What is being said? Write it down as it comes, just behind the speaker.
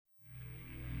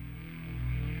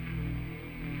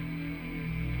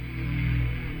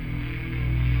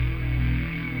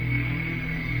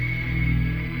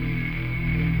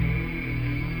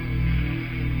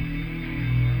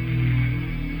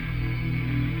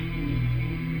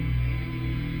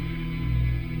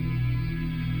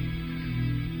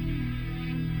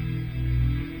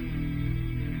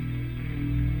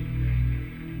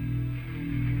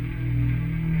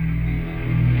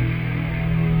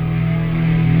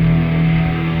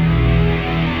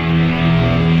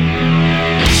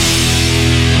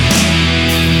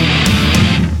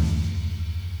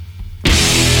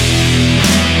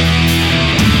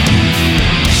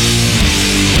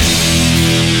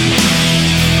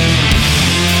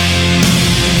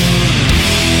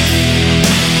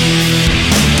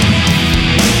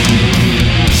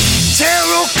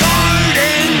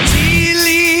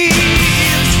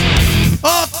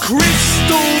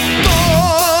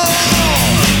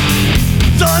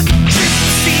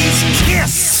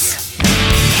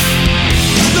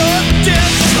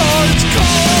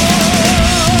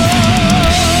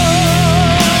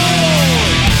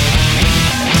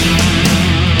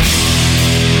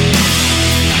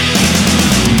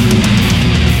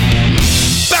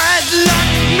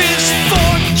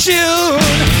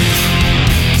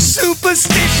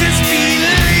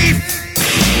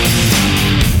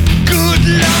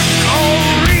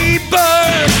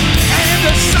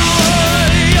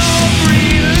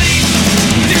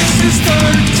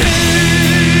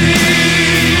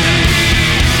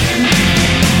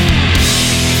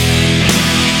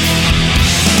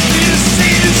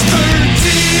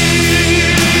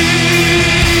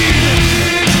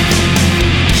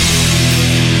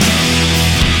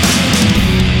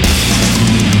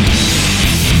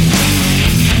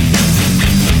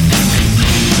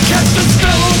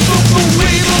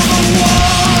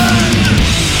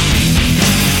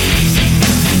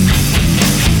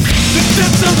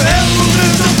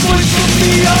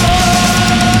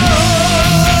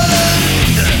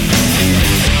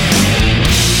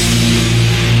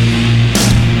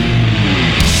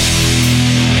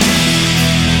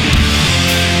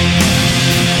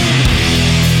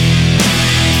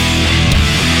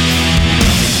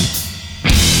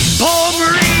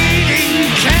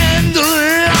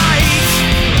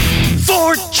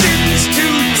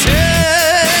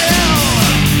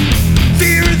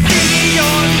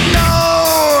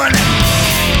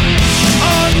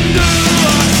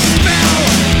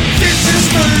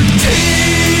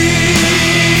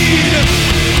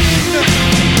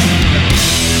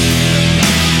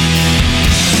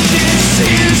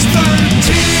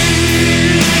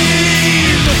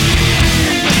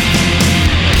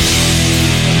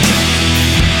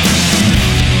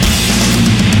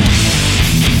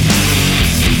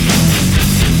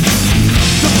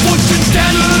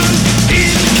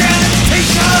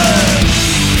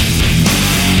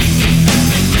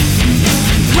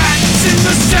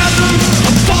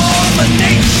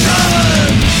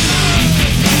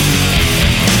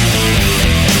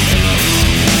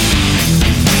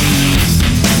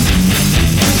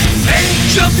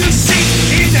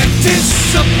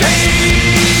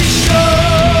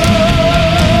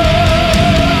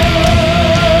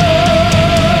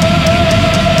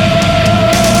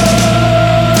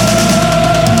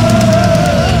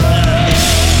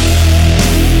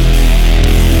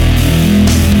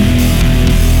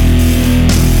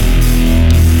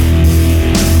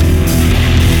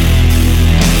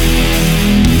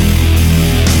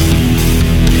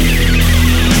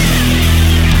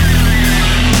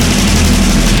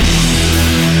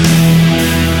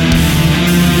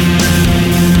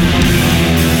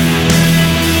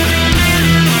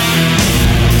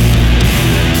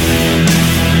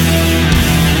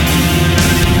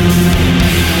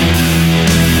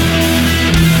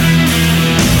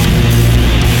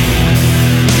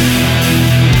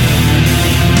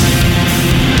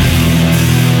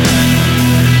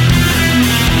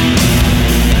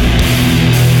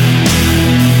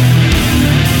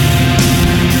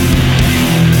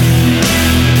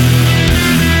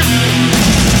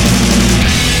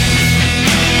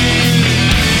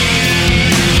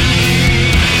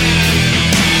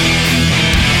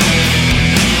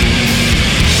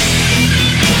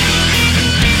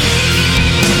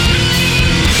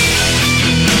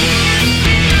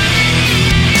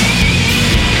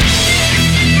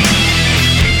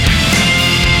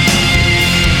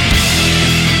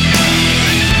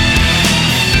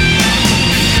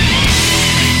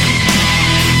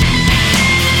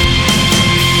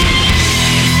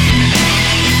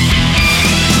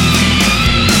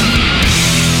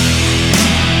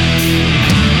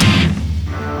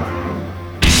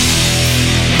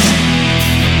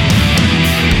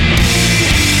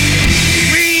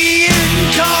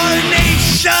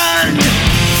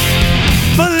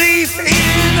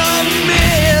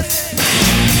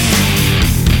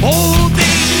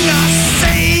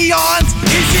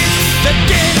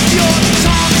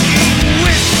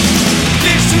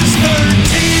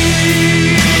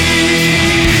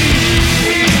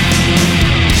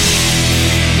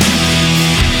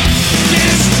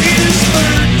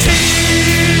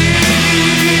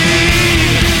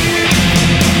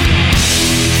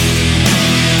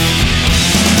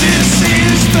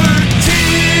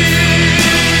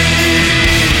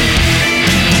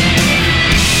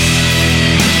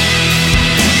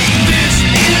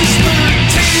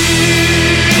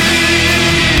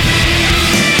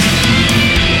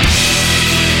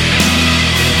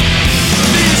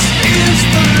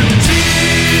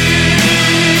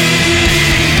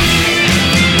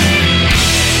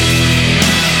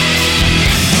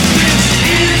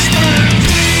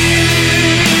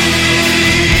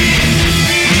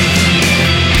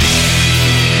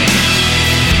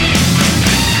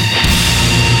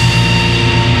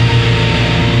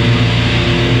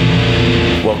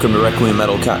Welcome to Requiem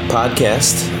Metal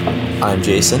Podcast. I'm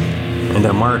Jason. And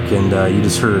I'm Mark, and you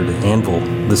just heard Anvil.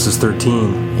 This is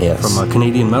 13. Yes. From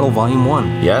Canadian Metal Volume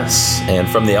 1. Yes, and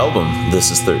from the album,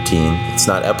 This is 13. It's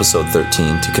not episode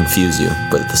 13 to confuse you,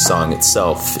 but the song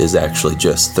itself is actually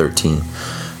just 13.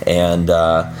 And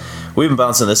we've been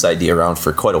bouncing this idea around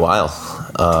for quite a while.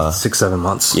 6-7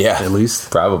 months, yeah, at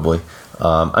least. Probably.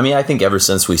 I think ever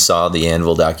since we saw the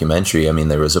Anvil documentary,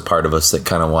 there was a part of us that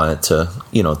kind of wanted to,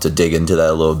 to dig into that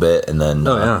a little bit. And then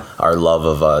our love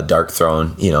of Dark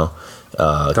Throne,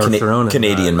 Throne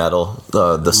Canadian metal,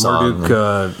 the song.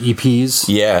 Marduk EPs.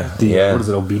 Yeah. What is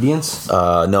it, Obedience?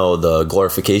 No, the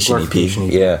Glorification EP.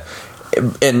 Yeah.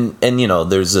 And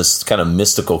there's this kind of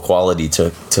mystical quality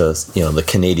to the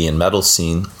Canadian metal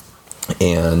scene.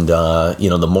 And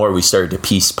the more we started to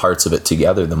piece parts of it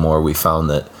together, the more we found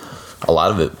that a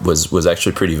lot of it was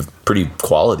actually pretty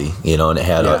quality, and it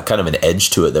had a kind of an edge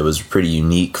to it that was pretty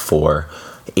unique for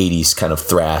 80s kind of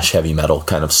thrash, heavy metal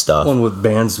kind of stuff. One with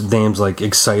bands names like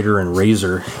Exciter and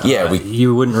Razor.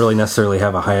 You wouldn't really necessarily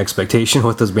have a high expectation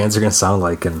what those bands are going to sound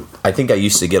like. And I think I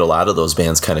used to get a lot of those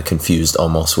bands kind of confused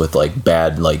almost with like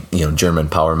bad, like, German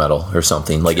power metal or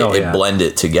something. Like it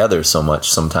blended together so much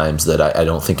sometimes that I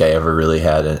don't think I ever really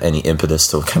had any impetus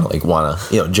to kind of like want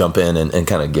to, jump in and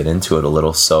kind of get into it a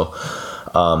little. So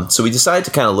we decided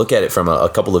to kind of look at it from a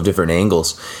couple of different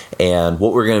angles. And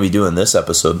what we're going to be doing this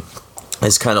episode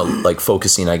is kind of like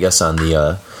focusing, I guess, on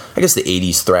the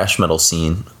 80s thrash metal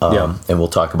scene. And we'll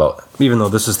talk about... Even though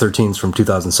this is 13's from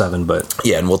 2007, but...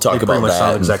 Yeah, and we'll talk about that.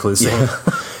 Sound exactly the same. Yeah.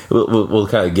 We'll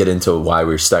kind of get into why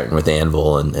we're starting with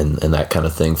Anvil and that kind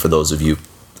of thing for those of you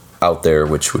out there,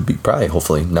 which would be probably,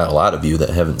 hopefully, not a lot of you that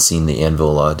haven't seen the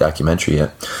Anvil documentary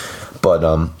yet. But...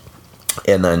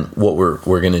 and then what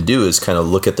we're going to do is kind of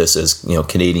look at this as,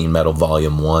 Canadian Metal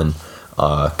Volume 1,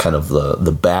 kind of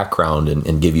the background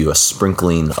and give you a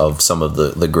sprinkling of some of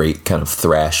the great kind of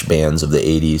thrash bands of the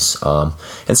 80s.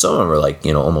 And some of them are like,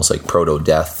 almost like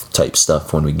proto-death type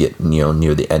stuff when we get,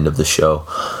 near the end of the show.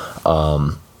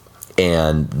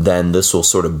 And then this will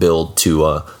sort of build to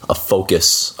a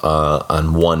focus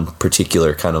on one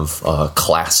particular kind of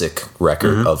classic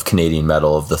record of Canadian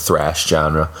metal of the thrash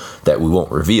genre that we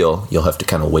won't reveal. You'll have to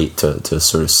kind of wait to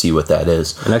sort of see what that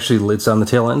is. And actually, it's on the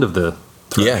tail end of the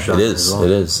thrash genre.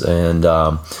 It is. And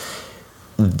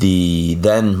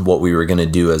then what we were going to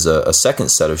do as a second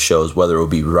set of shows, whether it will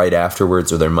be right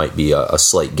afterwards or there might be a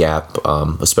slight gap,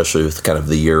 especially with kind of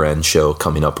the year-end show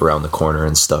coming up around the corner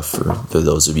and stuff for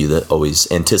those of you that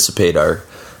always anticipate our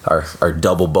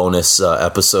double bonus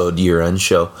episode year-end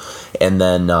show. And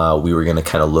then we were going to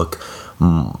kind of look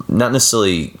not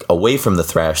necessarily away from the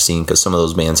thrash scene because some of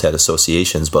those bands had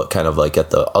associations, but kind of like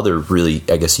at the other really,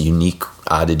 I guess, unique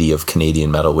oddity of Canadian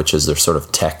metal, which is their sort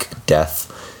of tech death,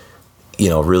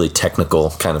 really technical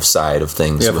kind of side of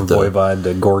things. Yeah, from Voivod,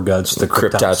 the Gorguts, the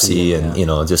Cryptopsy, and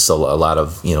just a lot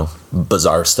of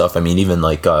bizarre stuff. I mean, even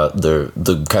like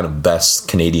the kind of best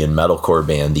Canadian metalcore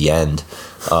band, The End,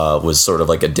 was sort of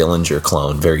like a Dillinger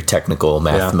clone, very technical,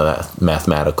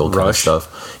 mathematical kind Rush. of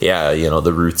stuff. Yeah,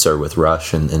 the roots are with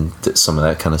Rush and some of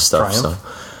that kind of stuff. Triumph. So.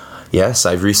 Yes,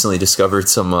 I've recently discovered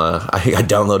some. I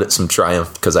downloaded some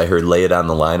Triumph because I heard "Lay It on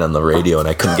the Line" on the radio, and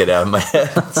I couldn't get it out of my head.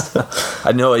 So I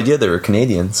had no idea they were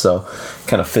Canadian, so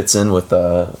kind of fits in with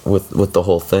the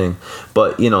whole thing.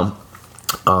 But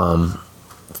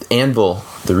Anvil,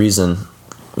 the reason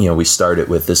we started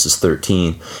with "This Is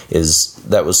 13" is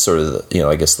that was sort of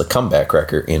I guess the comeback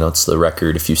record. It's the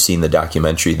record, if you've seen the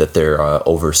documentary, that they're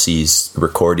overseas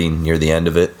recording near the end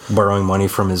of it, borrowing money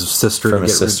from his sister to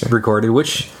get recorded,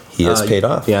 which. He has paid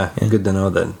off. Yeah, good to know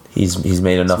that he's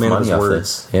made enough money off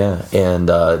this. Yeah, and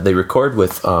they record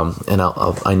with and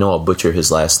I know I'll butcher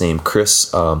his last name, Chris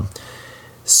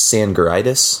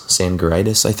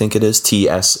Tsangarides, I think it is,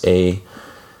 TSA. He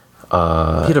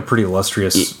had a pretty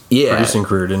illustrious producing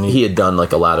career, didn't he? He had done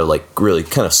like a lot of like really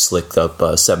kind of slicked up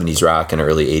 70s rock and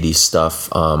early 80s stuff.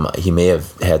 He may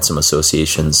have had some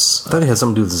associations. I thought he had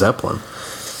something to do with Zeppelin.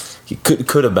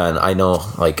 Could have been. I know,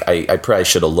 like, I probably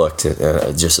should have looked.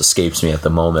 It just escapes me at the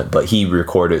moment. But he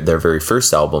recorded their very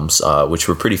first albums, which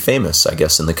were pretty famous, I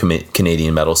guess, in the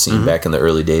Canadian metal scene back in the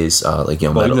early days.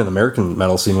 Even in the American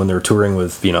metal scene when they were touring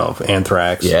with,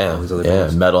 Anthrax. Yeah, all these other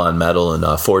bands. Metal on Metal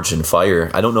and Forged in Fire.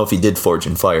 I don't know if he did Forged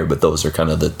in Fire, but those are kind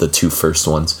of the two first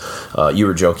ones. You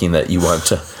were joking that you want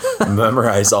to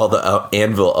memorize all the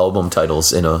Anvil album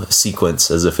titles in a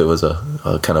sequence as if it was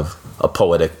a kind of a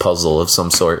poetic puzzle of some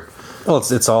sort. Well,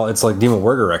 it's like Demon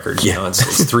Warrior Records.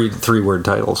 It's three word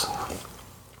titles.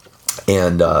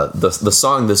 And the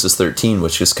song "This Is 13,"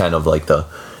 which is kind of like the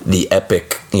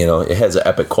epic, it has an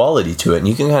epic quality to it, and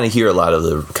you can kind of hear a lot of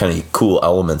the kind of cool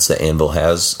elements that Anvil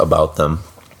has about them.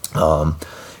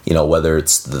 Whether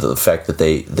it's the fact that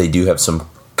they do have some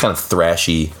kind of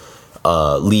thrashy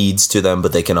leads to them,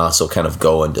 but they can also kind of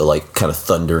go into like kind of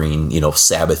thundering,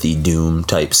 Sabbathy doom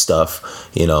type stuff,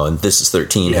 and This Is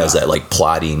 13 has that like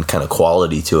plotting kind of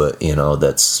quality to it,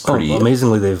 that's pretty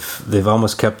amazingly they've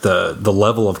almost kept the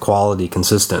level of quality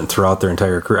consistent throughout their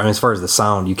entire career. I mean, as far as the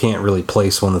sound, you can't really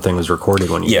place when the thing was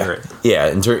recorded when you hear it.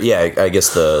 I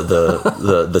guess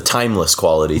the timeless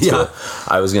quality to it.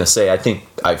 I was gonna say, I think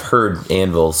I've heard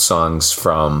Anvil songs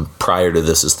from prior to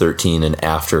This Is 13 and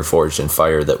after Forged in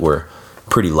Fire that were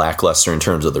pretty lackluster in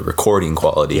terms of the recording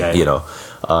quality,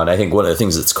 And I think one of the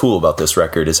things that's cool about this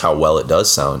record is how well it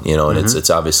does sound, you know, and it's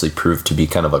obviously proved to be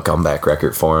kind of a comeback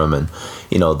record for him. And,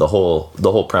 you know, the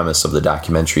whole premise of the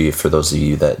documentary, for those of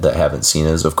you that haven't seen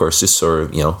it, is, of course, just sort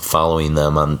of, you know, following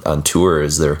them on tour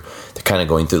as they're kind of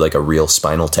going through like a real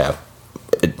Spinal Tap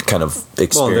kind of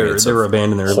experience. Well, they were a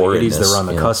band in the early 80s. They were on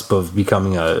the cusp of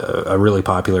becoming a really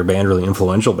popular band, really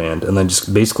influential band, and then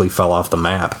just basically fell off the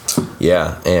map.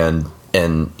 Yeah,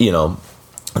 and you know,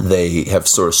 they have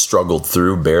sort of struggled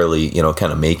through, barely, you know,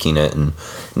 kind of making it and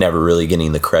never really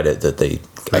getting the credit that they,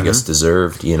 I guess,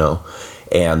 deserved, you know.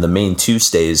 And the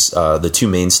two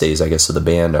mainstays, I guess, of the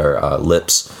band are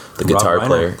Lips, the guitar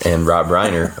player, and Rob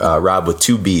Reiner. Rob with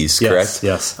 2 B's, correct?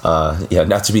 Yes. Yeah,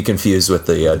 not to be confused with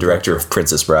the director of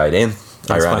Princess Bride and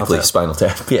ironically, Spinal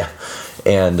Tap. Yeah.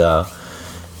 And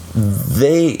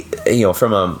they, you know,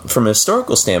 from a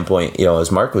historical standpoint, you know,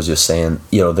 as Mark was just saying,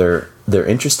 you know, they're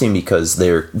interesting because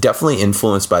they're definitely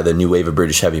influenced by the new wave of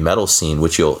British heavy metal scene,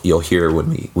 which you'll hear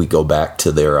when we go back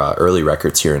to their early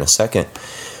records here in a second.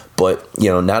 But, you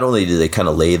know, not only do they kind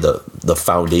of lay the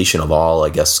foundation of all, I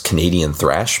guess, Canadian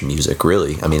thrash music,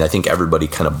 really. I mean, I think everybody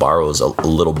kind of borrows a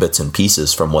little bits and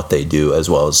pieces from what they do, as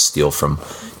well as steal from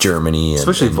Germany.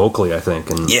 Especially vocally, I think,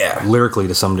 and lyrically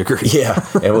to some degree. Yeah,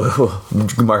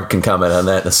 and Mark can comment on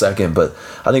that in a second. But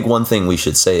I think one thing we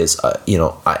should say is, you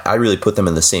know, I really put them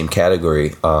in the same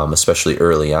category, especially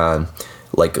early on,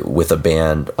 like with a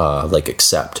band like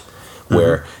Accept,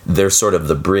 where they're sort of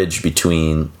the bridge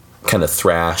between kind of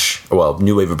thrash, well,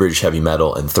 new wave of British heavy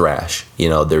metal and thrash. You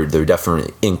know, they're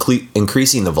definitely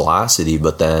increasing the velocity,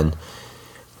 but then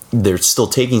they're still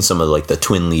taking some of like the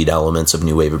twin lead elements of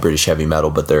new wave of British heavy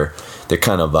metal, but they're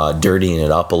kind of dirtying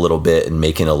it up a little bit and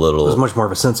making a little. There's much more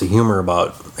of a sense of humor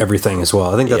about everything as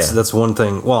well. I think that's one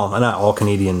thing. Well, not all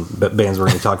Canadian bands we're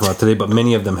going to talk about today, but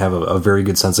many of them have a very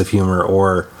good sense of humor,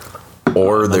 or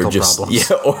they're just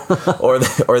problems.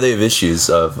 or they have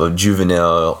issues of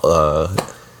juvenile.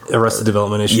 Arrested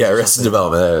Development issues. Yeah, Arrested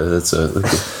Development.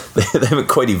 They haven't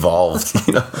quite evolved,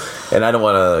 you know. And I don't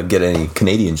want to get any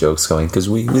Canadian jokes going because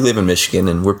we live in Michigan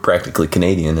and we're practically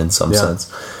Canadian in some sense.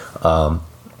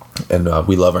 And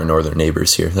we love our northern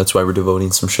neighbors here. That's why we're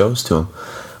devoting some shows to them.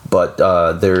 But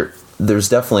there's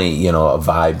definitely, you know, a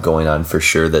vibe going on for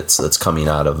sure that's coming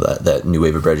out of that new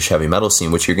wave of British heavy metal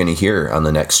scene, which you're going to hear on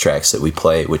the next tracks that we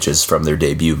play, which is from their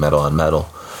debut, Metal on Metal.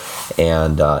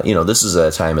 And, you know, this is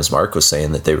at a time, as Mark was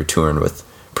saying, that they were touring with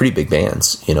pretty big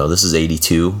bands. You know, this is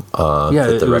 82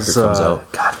 that the record comes out.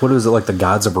 God, what was it, like the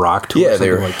Gods of Rock tour? Yeah, they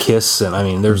were like Kiss, and I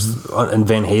mean, and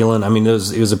Van Halen. I mean, it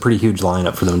was a pretty huge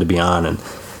lineup for them to be on, and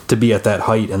to be at that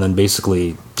height, and then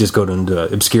basically just go into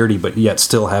obscurity, but yet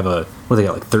still have they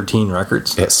got like 13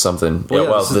 records? Yeah, something.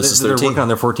 Well, this is 13. They're working on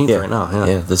their 14th right now.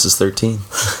 Yeah, this is 13.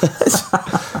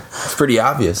 It's pretty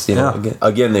obvious, you know.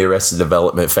 Again, the Arrested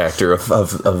Development factor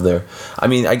of their. I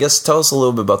mean, I guess tell us a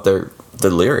little bit about the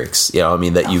lyrics. You know, I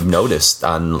mean, that you've noticed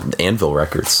on Anvil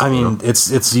Records. I mean,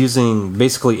 it's using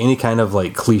basically any kind of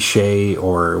like cliche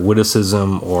or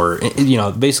witticism or, you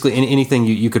know, basically anything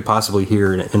you could possibly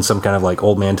hear in some kind of like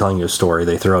old man telling you a story.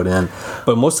 They throw it in,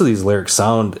 but most of these lyrics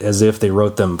sound as if they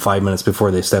wrote them 5 minutes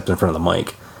before they stepped in front of the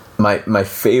mic. My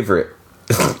favorite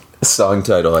song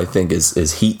title, I think,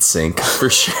 is Heat Sink for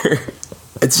sure.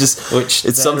 It's just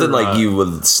it's something like you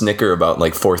would snicker about in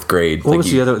like 4th grade. What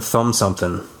was the other? Thumb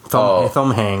something.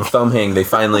 Thumb Hang. Thumb Hang. They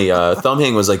finally Thumb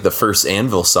Hang was like the first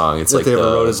Anvil song. It's like they ever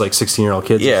wrote as like 16-year-old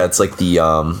kids. Yeah, it's like the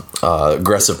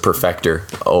Aggressive Perfector.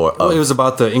 It was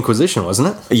about the Inquisition,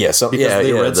 wasn't it? Yeah,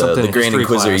 they read something. The Grand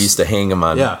Inquisitor used to hang them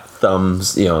on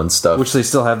thumbs, you know, and stuff. Which they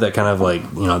still have that kind of like,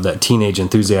 you know, that teenage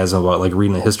enthusiasm about like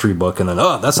reading a history book and then,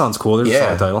 oh, that sounds cool. There's a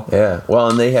song title. Yeah. Well,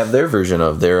 and they have their version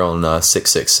of their own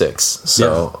 666.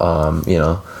 So, you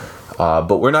know.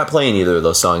 But we're not playing either of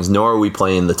those songs, nor are we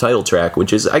playing the title track,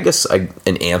 which is, I guess,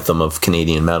 an anthem of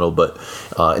Canadian metal, but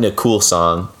in a cool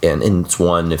song, and it's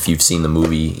one, if you've seen the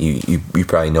movie, you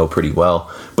probably know pretty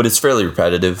well. But it's fairly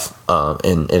repetitive,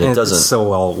 and it doesn't... It's so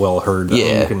well heard.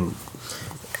 Yeah.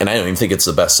 And I don't even think it's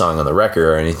the best song on the record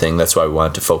or anything. That's why we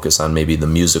wanted to focus on maybe the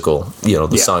musical, you know,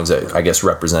 the songs that I guess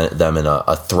represent them in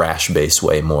a thrash-based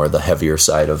way, more the heavier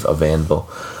side of Anvil.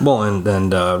 Well,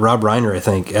 and Rob Reiner, I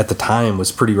think, at the time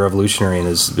was pretty revolutionary in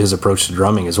his approach to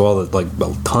drumming as well. Like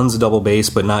tons of double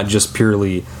bass, but not just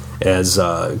purely as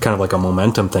kind of like a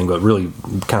momentum thing, but really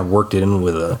kind of worked it in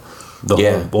with the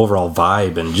whole overall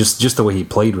vibe, and just the way he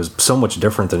played was so much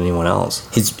different than anyone else.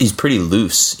 He's pretty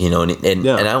loose, you know, and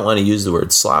I don't want to use the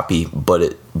word sloppy,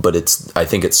 but I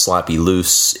think it's sloppy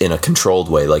loose in a controlled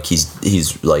way. Like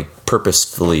he's like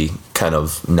purposefully kind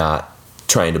of not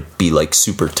trying to be like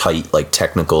super tight, like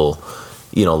technical,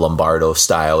 Lombardo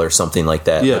style or something like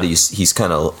that. Yeah. But he's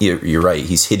kind of, you're right,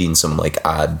 he's hitting some like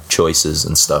odd choices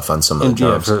and stuff on some of the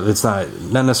drums. Yeah, it's not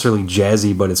necessarily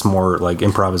jazzy, but it's more like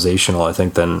improvisational, I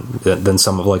think, than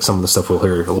some of the stuff we'll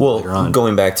hear a little later on.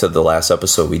 Going back to the last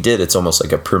episode we did, it's almost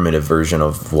like a primitive version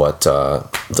of what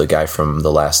the guy from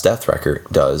the Last Death record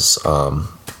does,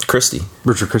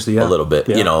 Richard Christie, yeah. A little bit,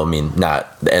 yeah.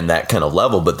 Not in that kind of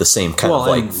level, but the same kind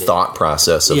of thought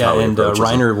process of how he approaches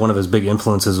Reiner, one of his big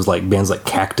influences was like bands like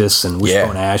Cactus and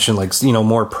Wishbone Ash and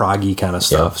more proggy kind of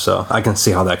stuff. Yeah. So I can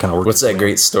see how that kind of works. What's that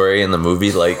great story in the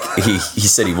movie? Like he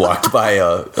said he walked by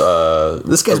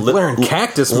this guy's wearing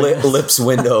Cactus Lips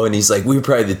window, and he's like, "We're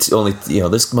probably the only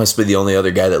this must be the only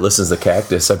other guy that listens to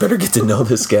Cactus. I better get to know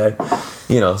this guy."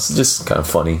 It's just kind of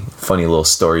funny little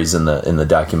stories in the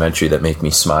documentary that make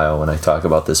me smile when I talk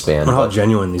about this band. How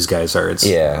genuine these guys are.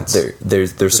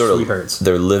 They're sort sweethearts.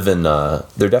 They're living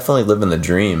they're definitely living the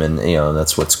dream, and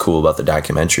that's what's cool about the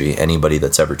documentary. Anybody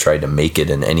that's ever tried to make it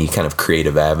in any kind of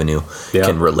creative avenue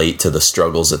can relate to the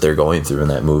struggles that they're going through in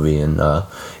that movie, and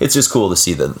it's just cool to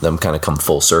see them kind of come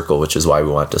full circle, which is why we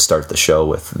wanted to start the show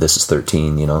with This Is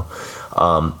 13.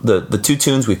 The two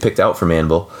tunes we picked out from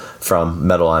Anvil, from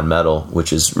Metal on Metal,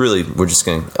 which is really, we're just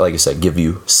going to, like I said, give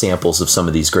you samples of some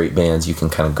of these great bands. You can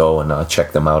kind of go and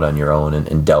check them out on your own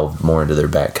and delve more into their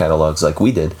back catalogs like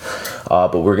we did.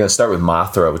 But we're going to start with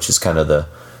Mothra, which is kind of the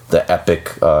epic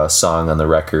song on the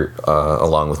record,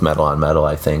 along with Metal on Metal,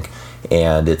 I think.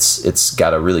 And it's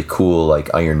got a really cool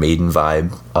like Iron Maiden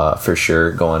vibe for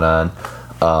sure going on.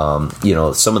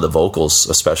 Some of the vocals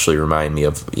especially remind me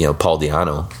of Paul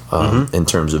Di'Anno in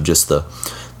terms of just the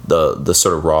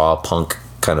sort of raw punk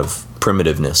kind of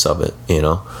primitiveness of it,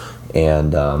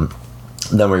 and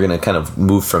then we're going to kind of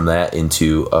move from that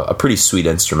into a pretty sweet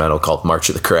instrumental called March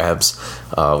of the Crabs,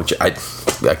 which I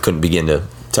couldn't begin to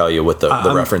tell you what the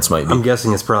reference might be. I'm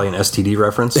guessing it's probably an STD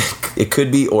reference. It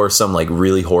could be, or some like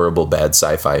really horrible bad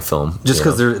sci-fi film. Just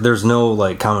because there's no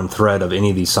like common thread of any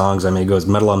of these songs. I mean, it goes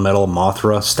Metal on Metal,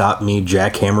 Mothra, Stop Me,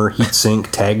 Jackhammer, Heat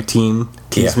Sink, Tag Team,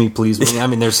 Tease Me, Please Me. I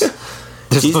mean, there's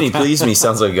Tease Me, Please Me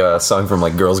sounds like a song from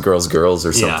like Girls, Girls, Girls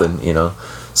or something,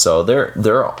 So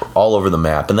they're all over the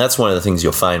map, and that's one of the things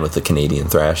you'll find with the Canadian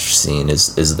thrash scene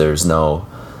is there's no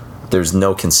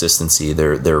consistency.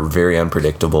 They're very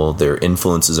unpredictable. Their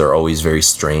influences are always very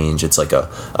strange. It's like a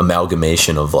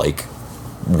amalgamation of like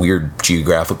weird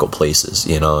geographical places,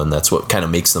 and that's what kind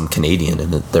of makes them Canadian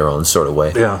in their own sort of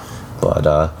way. Yeah. But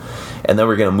and then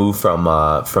we're gonna move from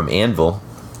Anvil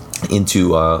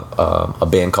into a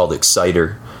band called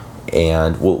Exciter,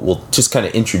 and we'll just kind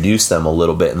of introduce them a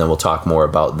little bit, and then we'll talk more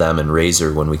about them and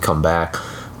Razor when we come back.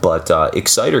 But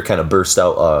Exciter kind of burst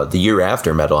out the year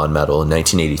after Metal on Metal in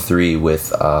 1983 with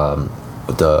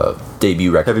the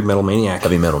debut record Heavy Metal Maniac.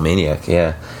 Heavy Metal Maniac,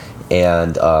 yeah.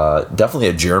 And definitely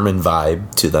a German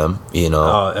vibe to them,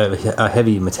 a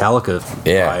heavy Metallica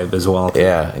vibe as well.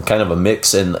 Yeah, and kind of a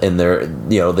mix, and they're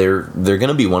going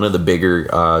to be one of the bigger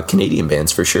Canadian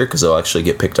bands for sure, because they'll actually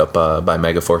get picked up by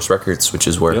Megaforce Records, which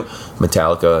is where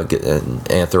Metallica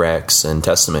and Anthrax and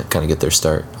Testament kind of get their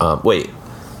start. Wait.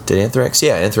 Did Anthrax?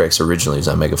 Yeah, Anthrax originally was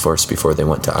on Megaforce before they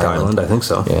went to Island. I think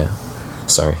so. Yeah.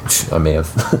 Sorry, I may have.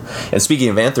 And speaking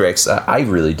of Anthrax, I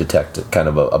really detect kind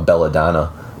of a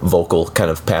belladonna vocal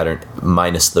kind of pattern,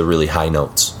 minus the really high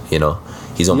notes,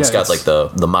 He's almost got like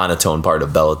the monotone part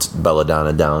of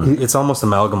belladonna down. It's almost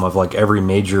amalgam of like every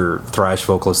major thrash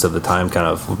vocalist of the time kind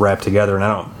of wrapped together, and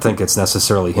I don't think it's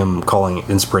necessarily him calling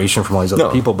inspiration from all these other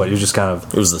people, but it was just kind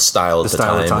of... It was the style at the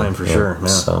time. For sure, yeah.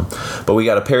 So, but we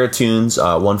got a pair of tunes,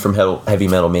 one from Heavy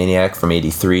Metal Maniac from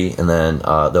 83, and then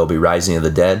there'll be Rising of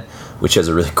the Dead, which has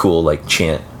a really cool like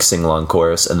chant sing-along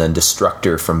chorus, and then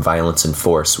Destructor from Violence and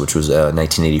Force, which was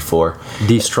 1984.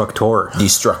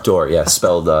 Destructor, yeah,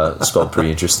 spelled pretty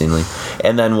interestingly.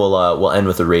 And then we'll end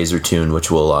with a Razor tune,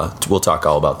 which we'll talk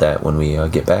all about that when we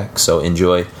get back. So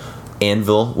enjoy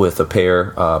Anvil with a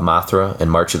pair, Mothra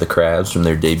and March of the Crabs from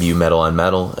their debut Metal on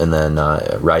Metal, and then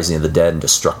Rising of the Dead and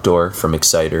Destructor from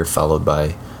Exciter, followed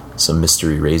by some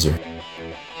Mystery Razor.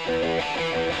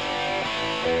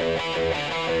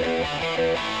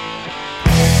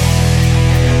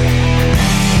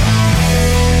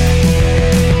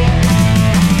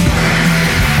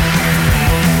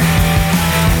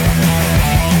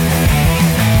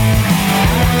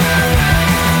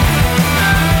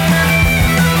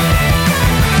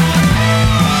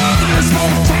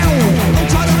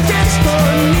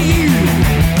 Destiny.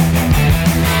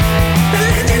 The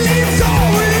legend lives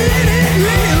on, let it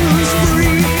live.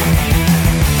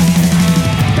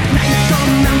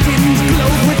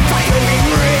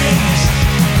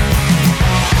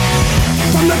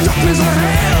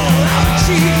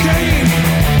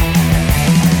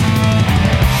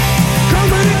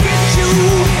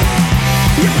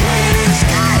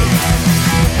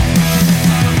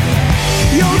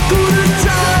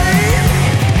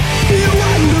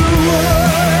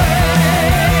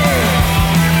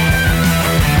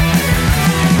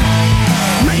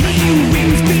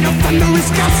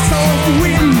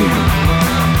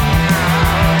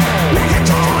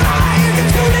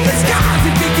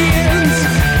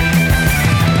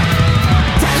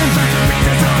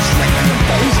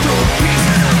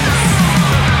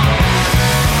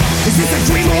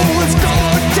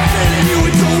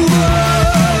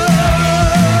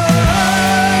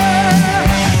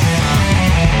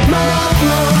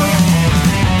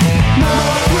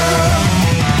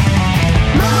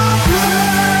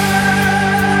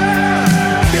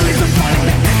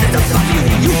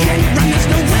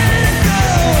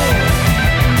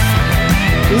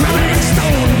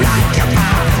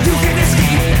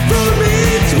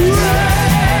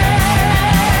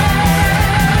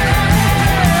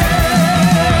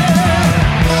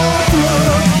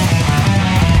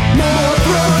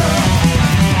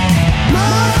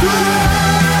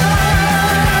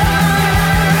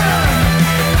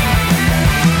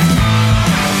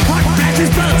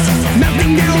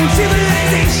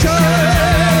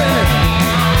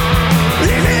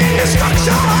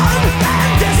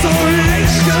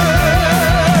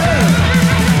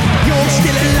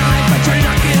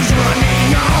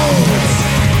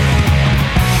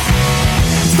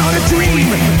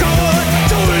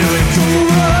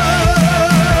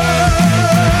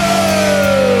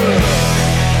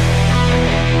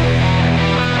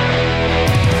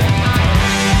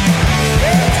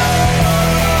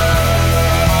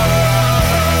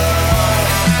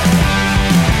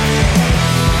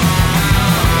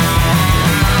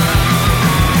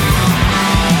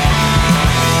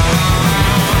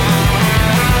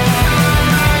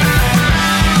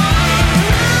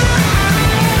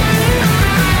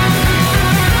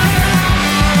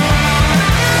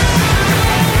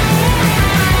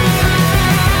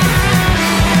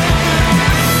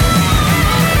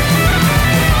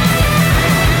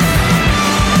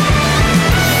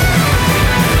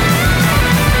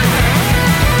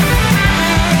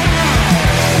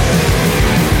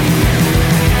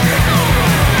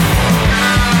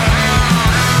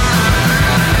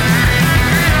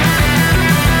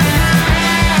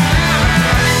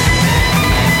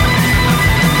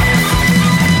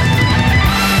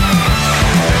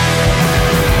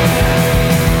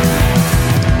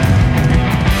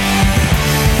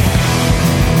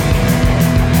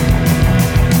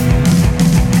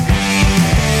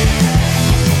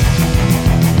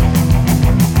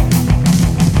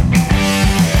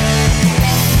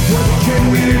 can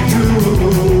we do?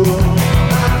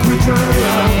 A creature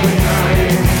of the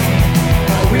night.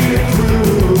 Are we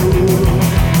through?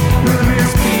 Will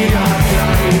this be our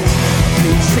night?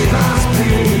 Please save us,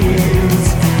 please.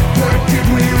 What did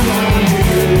we wrong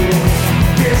do?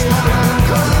 This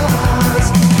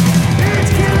Holocaust,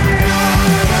 it's killing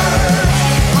all of us.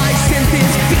 I sent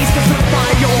this beast to supply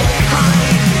your kind.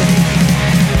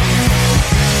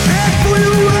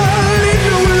 Everyone leave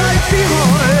no life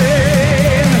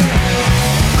behind.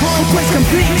 Conquest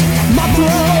complete.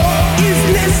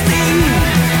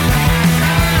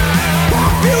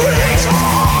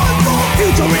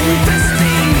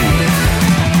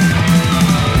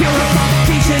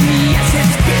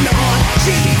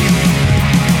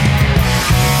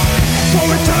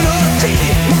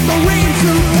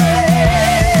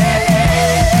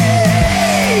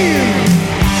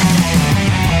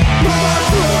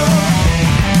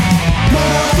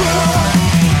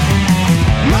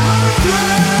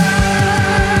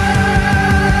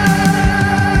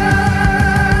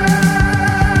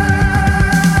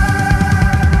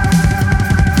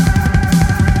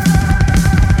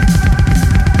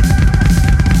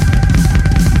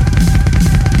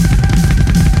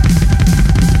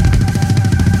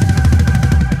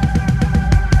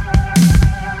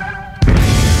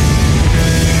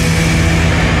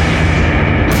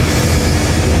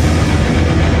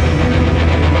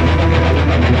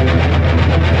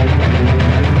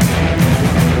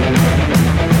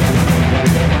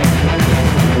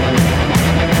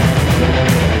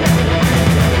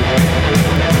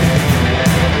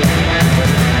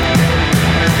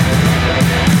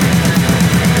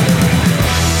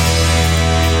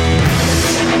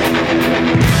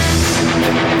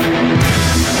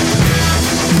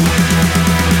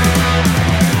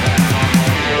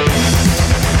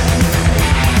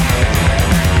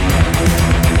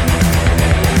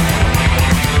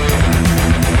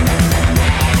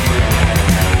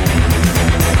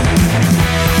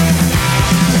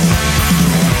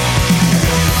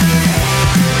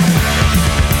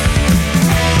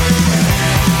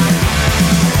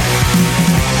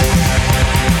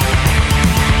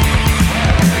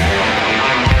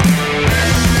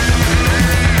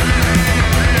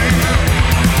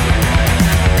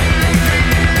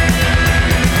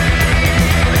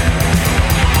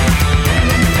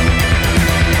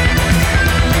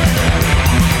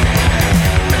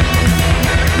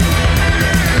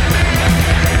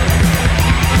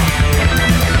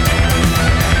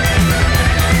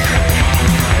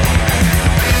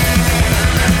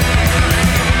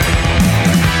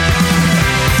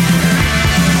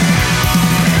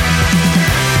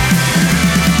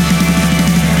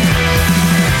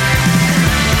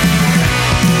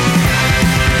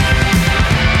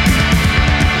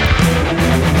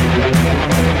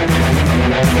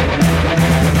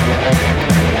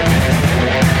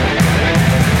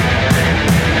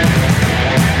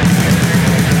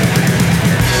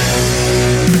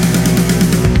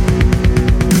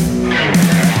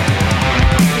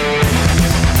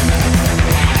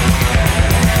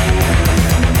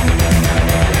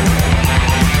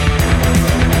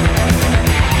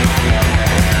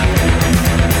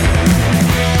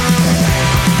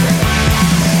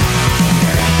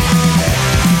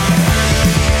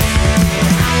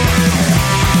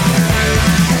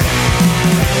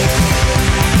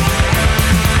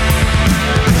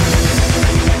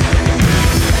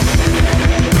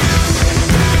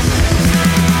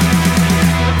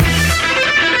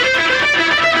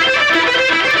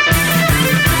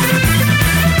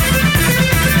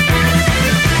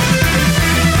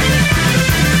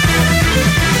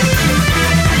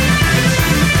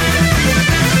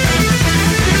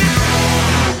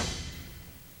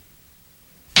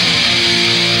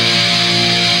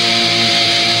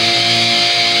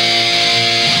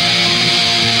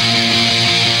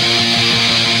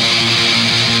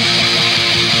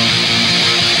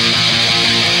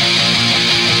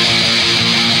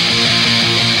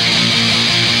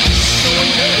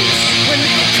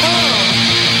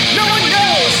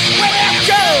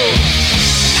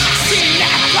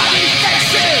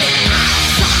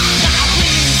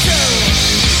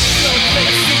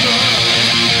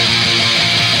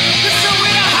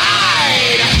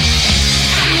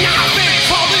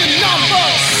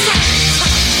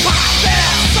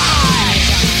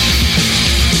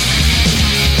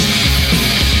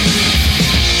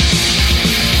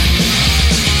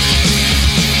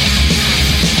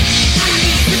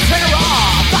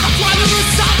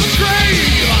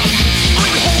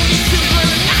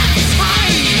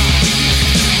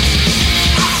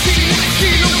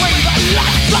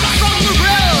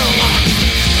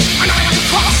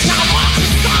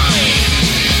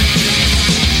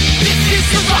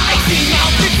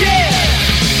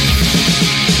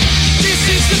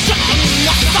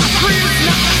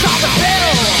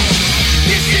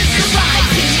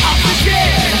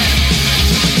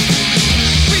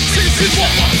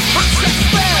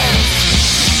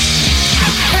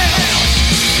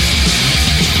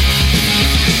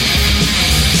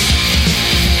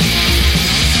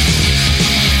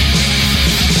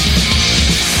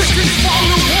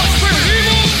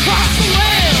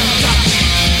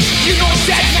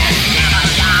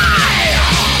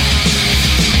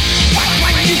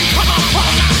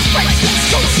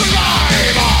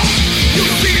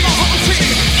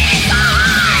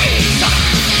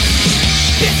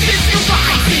 This is the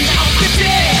rising of the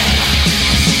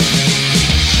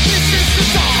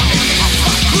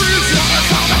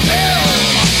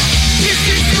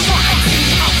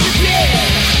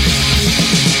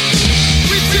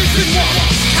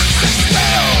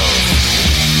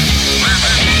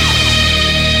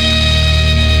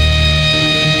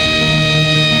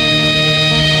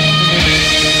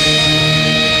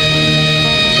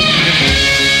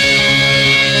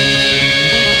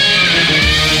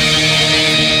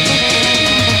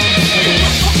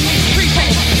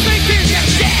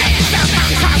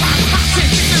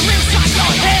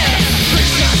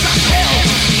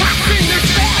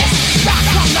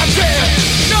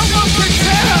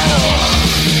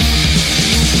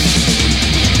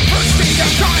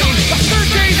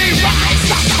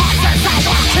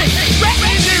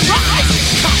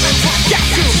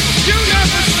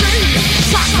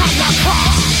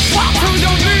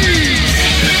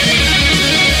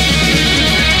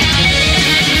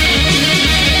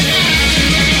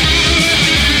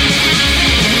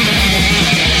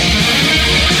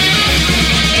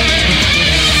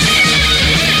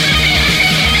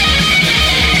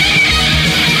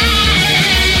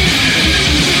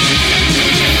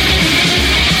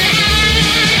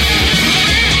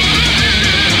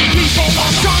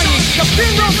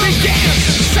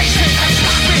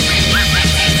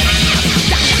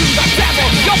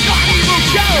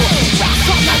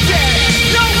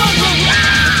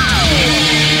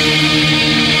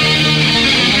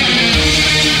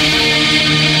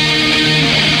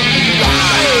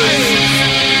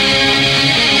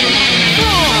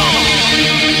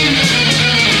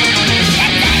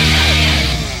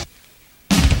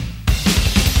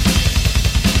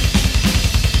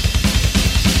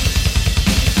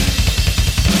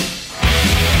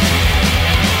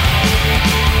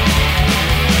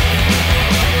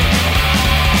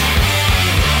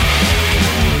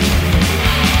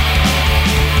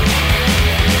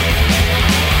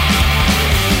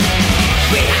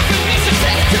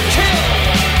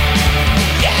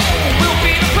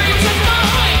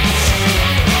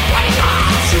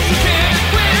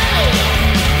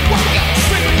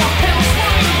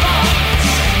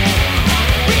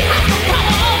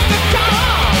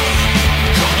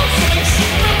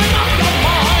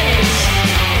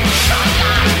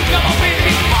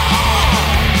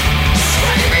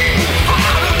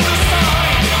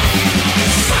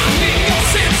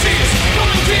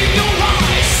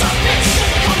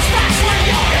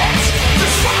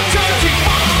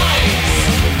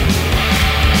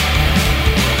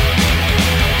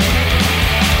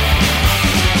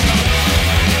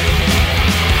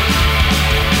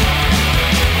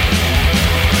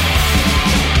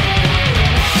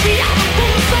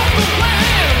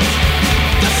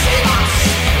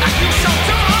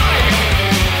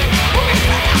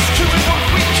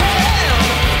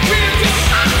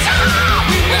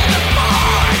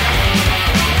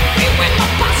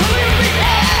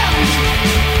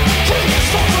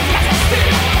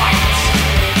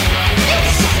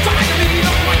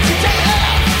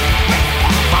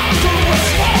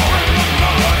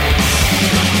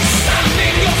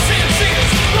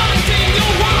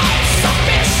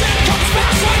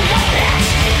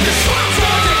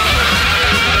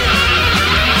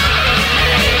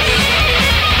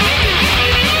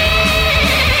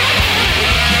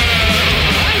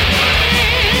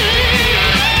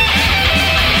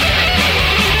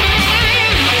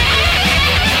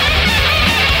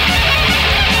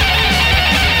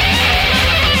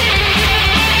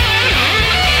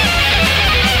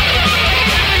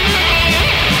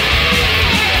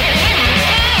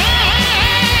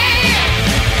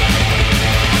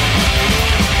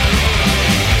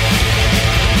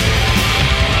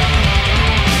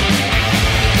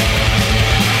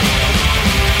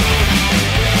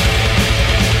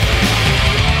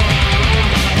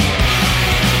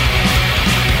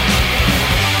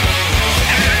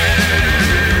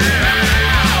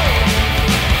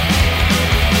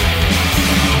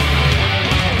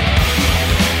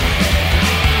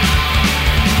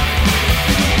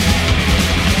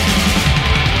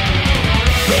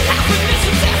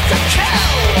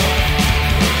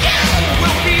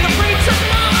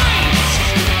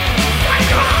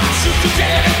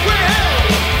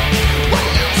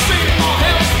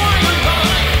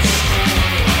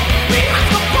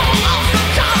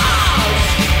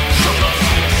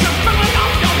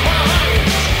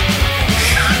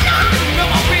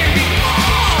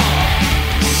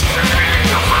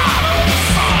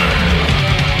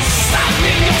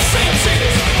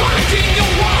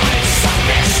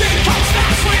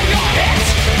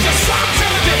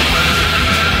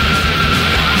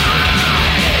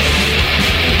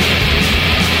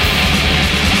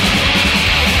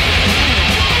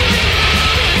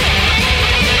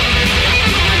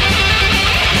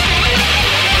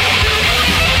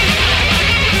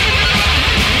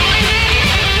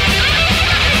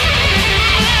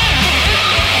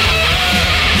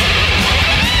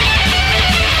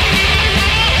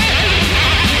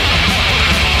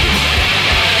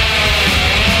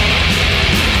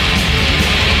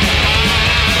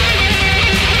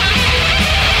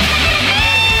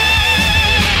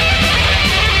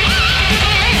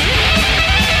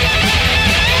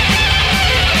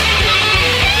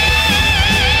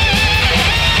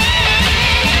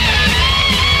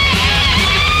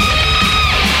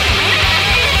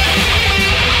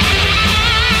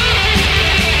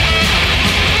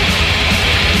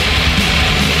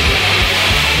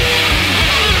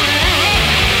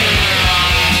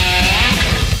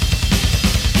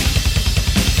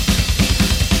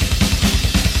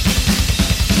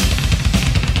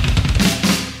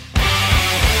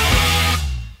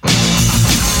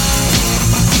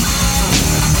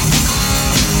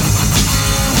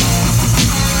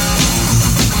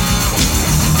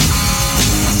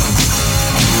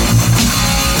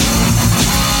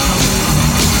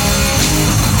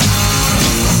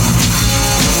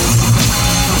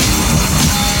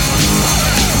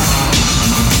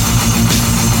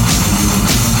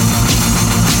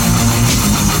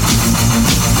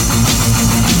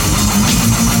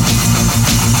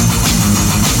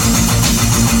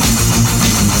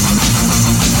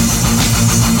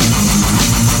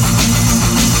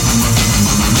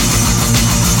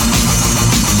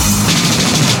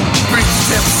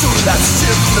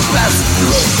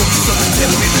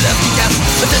can't believe it after gas.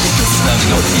 But then it goes surrounding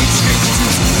all the heat, screams and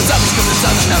tunes. The time is coming, the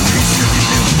time is now, creature should be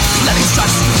new. Letting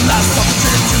strikes to the last, stop the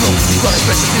train to low. Running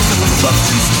pressure, feels like we're above the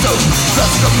juice and dough.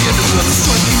 Clouds from the end of the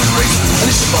destroy the human race.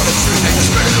 Unleash upon a true name,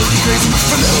 spread it over the grace.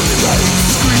 From the only light,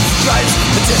 screams, cries,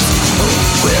 and death. Oh,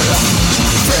 where up?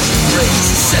 Friend and rage,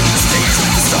 set the stage,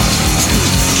 the start to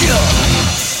kill.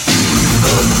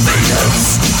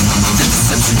 Motivators, the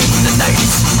deception in the night.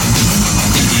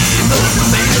 The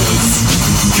motivators,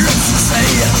 groups to say,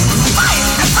 fight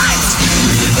and fight.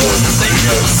 The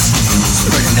motivators,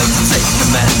 spreading out to take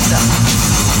command.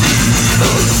 The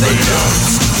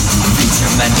motivators,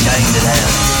 feature mankind at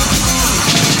hand.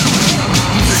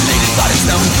 Related bodies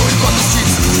now employed upon the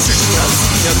streets. Restrictions now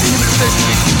seeking out the human affairs.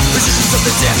 Positions of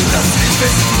the damned without today's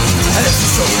face. And every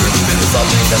shoulder in the middle of all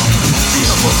the nothing.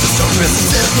 Being on both the stone wrists and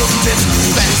Santa Claus and tents.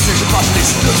 Spanish the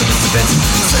population built up its defense.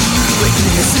 Sudden new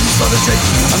awakening as cities fall their dread.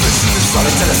 I'm rushing in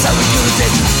solid, tell us how we kill the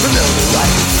dead. Remember the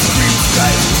life, screams,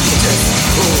 cries, death.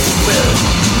 Oh, well,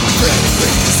 frantic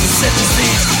ways to set the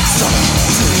stage. Start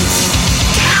to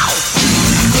cow.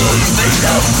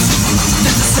 Motivators,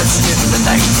 the deception in the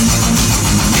night.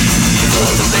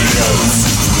 Motivators,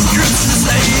 groups to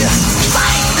say,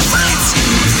 fight and fight.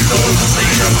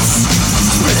 Motivators,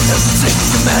 spreading out to take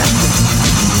command.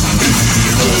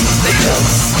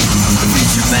 Motivators,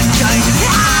 feature mankind.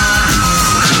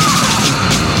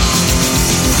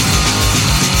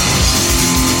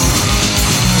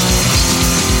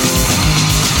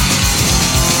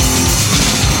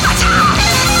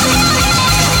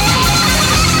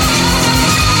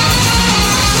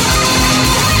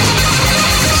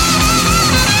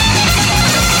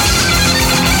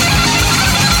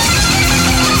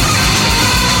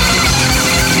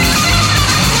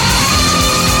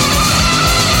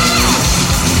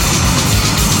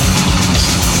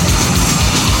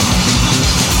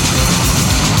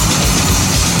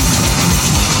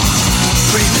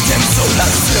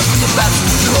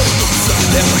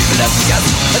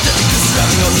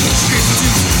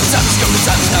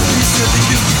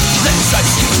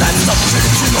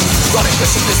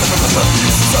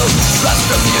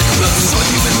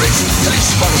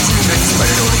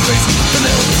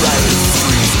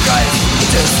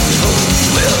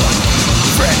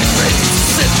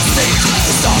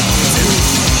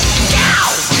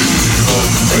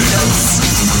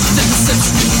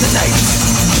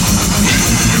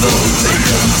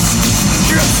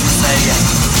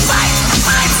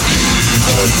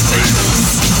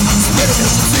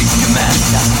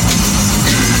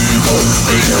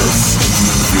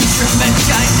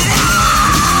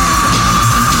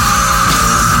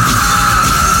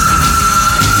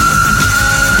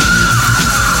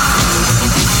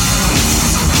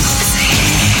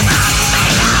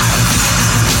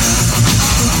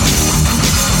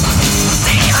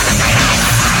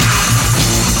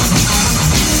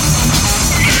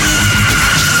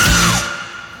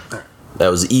 That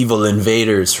was Evil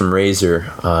Invaders from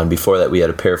Razor. And before that, we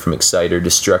had a pair from Exciter,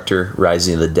 Destructor,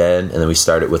 Rising of the Dead. And then we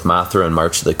started with Mothra and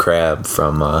March of the Crab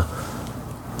from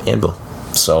Anvil.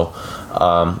 So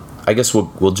I guess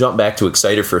we'll jump back to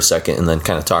Exciter for a second and then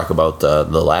kind of talk about the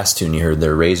last tune you heard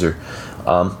there, Razor.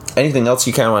 Anything else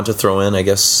you kind of want to throw in, I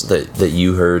guess, that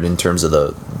you heard in terms of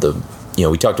the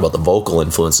we talked about the vocal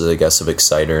influences, I guess, of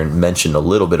Exciter and mentioned a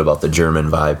little bit about the German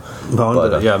vibe.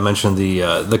 I mentioned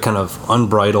the kind of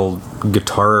unbridled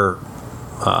guitar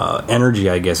energy,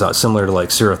 I guess, similar to like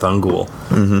Sirath Ungul,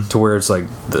 to where it's like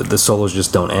the solos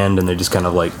just don't end and they just kind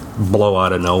of like blow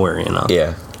out of nowhere,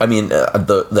 Yeah. I mean,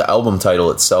 the album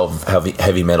title itself,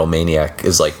 Heavy Metal Maniac,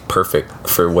 is like perfect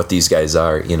for what these guys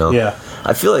are, Yeah.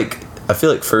 I feel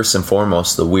like first and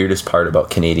foremost, the weirdest part about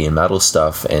Canadian metal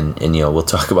stuff, and we'll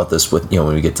talk about this with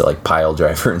when we get to like Pile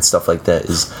Driver and stuff like that,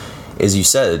 is you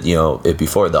said it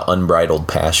before, the unbridled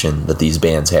passion that these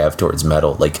bands have towards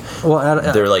metal. Like,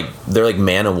 they're like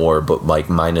Manowar, but like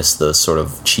minus the sort of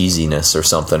cheesiness or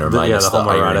something, or minus the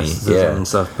irony, and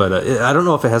stuff. But I don't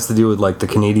know if it has to do with like the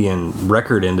Canadian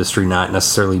record industry not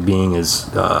necessarily being as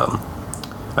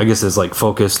I guess as like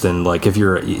focused, and like if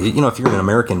you're an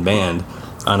American band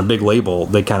on a big label,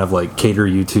 they kind of like cater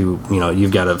you to,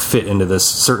 you've got to fit into this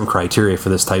certain criteria for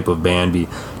this type of band, be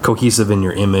cohesive in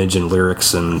your image and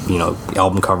lyrics and,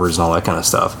 album covers and all that kind of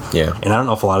stuff. Yeah. And I don't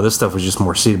know if a lot of this stuff was just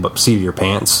more seat of your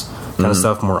pants kind of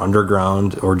stuff, more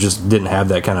underground, or just didn't have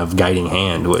that kind of guiding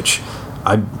hand, which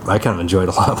I kind of enjoyed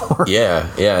a lot more. Yeah,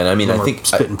 and I mean, I think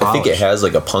it has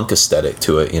like a punk aesthetic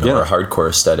to it, or a hardcore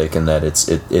aesthetic, in that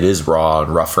it is raw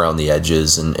and rough around the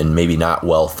edges, and maybe not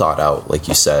well thought out, like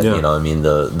you said. Yeah. I mean,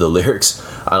 the lyrics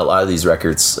on a lot of these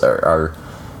records are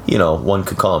one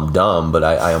could call them dumb, but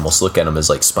I almost look at them as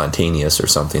like spontaneous or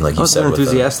something, like you said. They're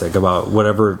enthusiastic about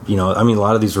whatever, a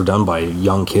lot of these were done by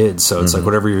young kids, so it's like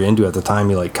whatever you're into at the time.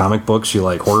 You like comic books, you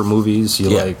like horror movies, you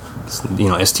like,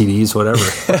 STDs, whatever.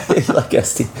 Like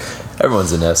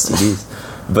everyone's in STDs.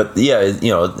 But yeah,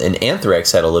 and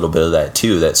Anthrax had a little bit of that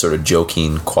too, that sort of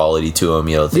joking quality to them.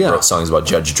 They wrote songs about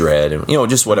Judge Dredd and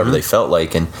just whatever they felt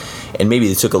like, and maybe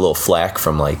they took a little flack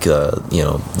from like the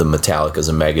Metallicas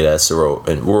and Megadeths,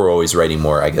 and we're always writing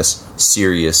more, I guess,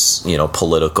 serious,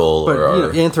 political. But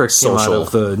or Anthrax social, came out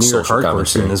of the New York hardcore commentary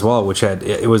scene as well, which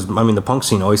the punk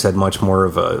scene always had much more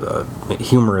of a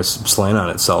humorous slant on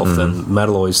itself than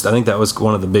metal always. I think that was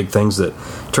one of the big things that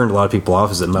turned a lot of people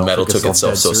off, is that metal took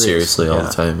itself so seriously all the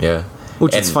time. Yeah.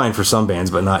 Which is fine for some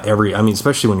bands, but not every.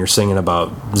 Especially when you're singing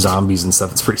about zombies and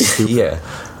stuff, it's pretty stupid.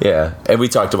 Yeah. And we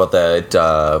talked about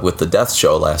that with the Death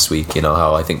Show last week.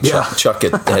 How I think Chuck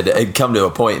had come to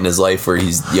a point in his life where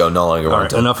he's no longer wanting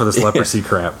to. Enough of this leprosy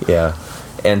crap. Yeah.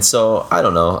 And so I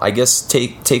don't know. I guess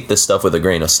take this stuff with a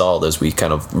grain of salt as we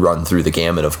kind of run through the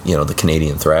gamut of the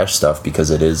Canadian thrash stuff, because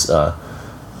it is.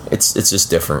 It's just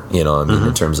different,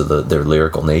 in terms of their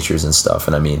lyrical natures and stuff.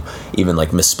 And even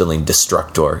like misspelling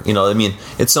Destructor,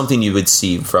 it's something you would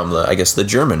see from the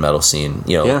German metal scene,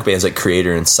 bands like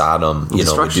Creator and Sodom,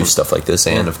 would do stuff like this,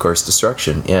 and of course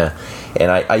Destruction. Yeah. And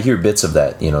I hear bits of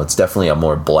that, it's definitely a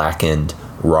more blackened,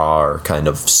 raw kind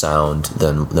of sound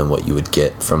than what you would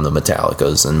get from the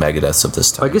Metallicas and Megadeths of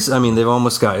this time. I guess, they've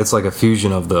almost got, it's like a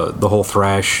fusion of the whole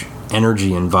thrash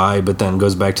energy and vibe, but then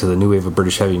goes back to the new wave of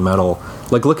British heavy metal.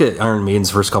 Like, look at Iron Maiden's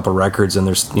first couple records, and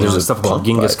there's stuff about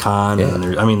Genghis Khan,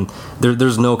 and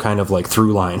there's no kind of like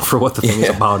through line for what the thing is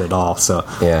about at all. So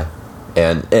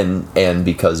and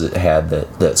because it had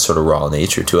that sort of raw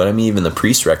nature to it. Even the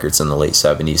Priest records in the late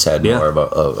 70s had more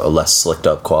of a less slicked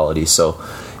up quality. So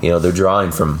they're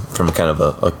drawing from kind of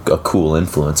a cool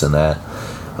influence in that.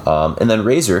 And then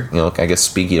Razor, I guess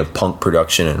speaking of punk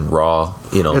production and raw,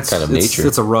 kind of nature.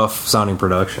 It's a rough sounding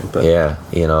production. But. Yeah,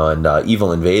 and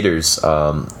Evil Invaders,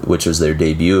 which was their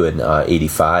debut in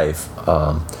 85,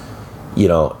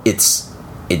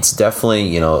 it's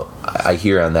definitely, I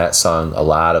hear on that song a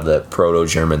lot of the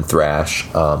Proto-German thrash.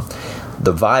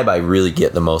 The vibe I really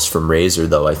get the most from Razor,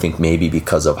 though, I think maybe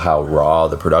because of how raw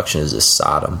the production is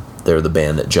Sodom. They're the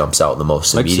band that jumps out the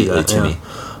most immediately to me.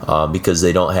 Because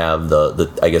they don't have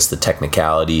the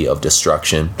technicality of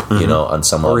Destruction, on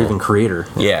some level. Or even Creator.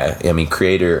 Yeah,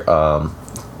 Creator,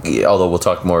 although we'll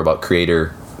talk more about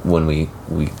Creator when we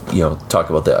talk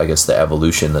about the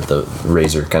evolution that the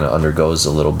Razor kind of undergoes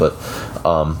a little, but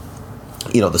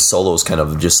the solos kind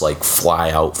of just like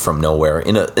fly out from nowhere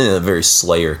in a very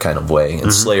Slayer kind of way.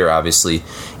 And Slayer obviously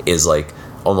is like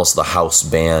almost the house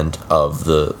band of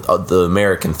the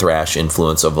American thrash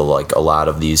influence of a lot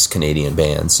of these Canadian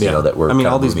bands, that were.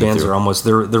 All these bands are almost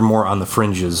they're more on the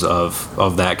fringes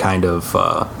of that kind of.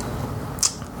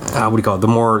 What do you call it? The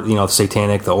more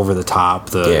satanic, the over the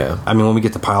top. When we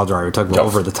get to Pile Driver, we're talking about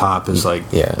over the top is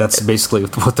that's basically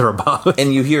what they're about.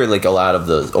 And you hear like a lot of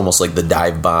the almost like the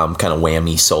dive bomb kind of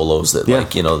whammy solos that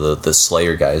the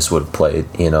Slayer guys would have played,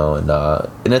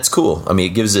 and it's cool. It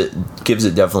gives it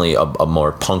definitely a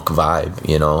more punk vibe,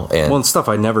 and stuff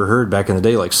I'd never heard back in the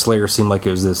day. Like Slayer seemed like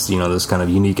it was this this kind of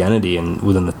unique entity and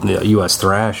within the U.S.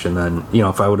 thrash, and then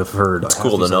if I would have heard, it's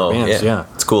cool to know. Bands,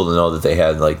 it's cool to know that they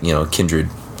had like kindred.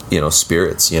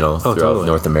 Spirits, throughout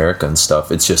North America and stuff.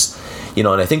 It's just, and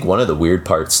I think one of the weird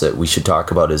parts that we should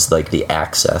talk about is like the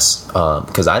access,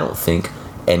 because I don't think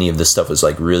any of this stuff is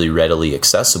like really readily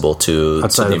accessible to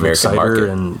the American market.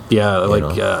 And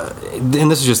and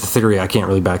this is just a theory. I can't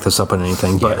really back this up on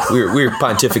anything, but we were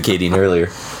pontificating earlier.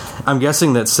 I'm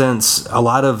guessing that since a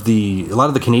lot of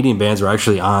the Canadian bands are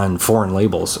actually on foreign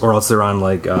labels, or else they're on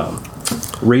like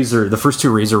Razor. The first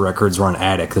two Razor records were on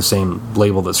Attic, the same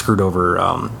label that screwed over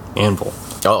Anvil.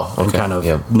 Oh, okay. And kind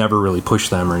of never really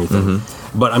pushed them or anything.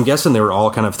 But I'm guessing they were all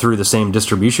kind of through the same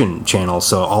distribution channel.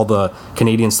 So all the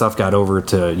Canadian stuff got over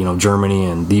to Germany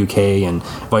and the UK and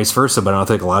vice versa. But I don't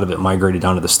think a lot of it migrated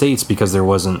down to the States because there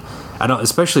wasn't.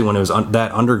 Especially when it was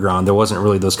that underground, there wasn't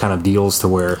really those kind of deals to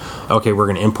where we're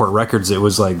going to import records. It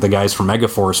was like the guys from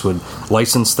Megaforce would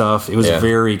license stuff. It was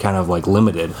very kind of like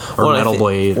limited. Or Metal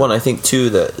Blade. Well, I think too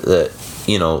that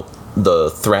the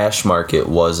thrash market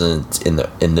wasn't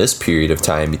in this period of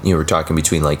time. We're talking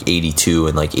between like 82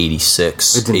 and like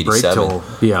 86, it didn't 87.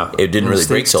 Break it didn't really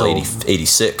break till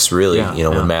 86, really.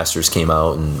 When Masters came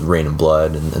out and Rain and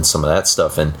Blood and some of that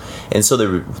stuff, and so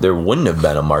there wouldn't have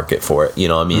been a market for it.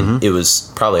 It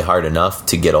was probably hard enough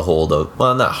to get a hold of.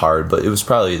 Well, not hard, but it was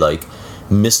probably like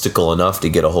mystical enough to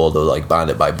get a hold of like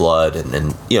Bonded by Blood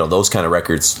and you know, those kind of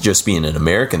records, just being an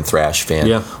American thrash fan,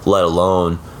 let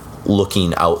alone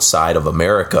looking outside of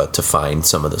America to find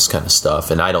some of this kind of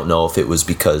stuff. And I don't know if it was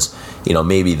because, you know,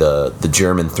 maybe the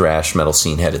German thrash metal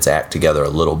scene had its act together a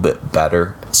little bit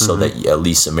better, so that at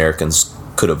least Americans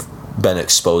could have been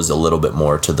exposed a little bit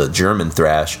more to the German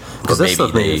thrash, because that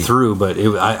stuff made it through, but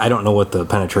I don't know what the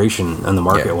penetration in the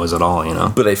market was at all, you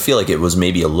know. But I feel like it was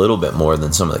maybe a little bit more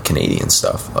than some of the Canadian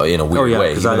stuff in a weird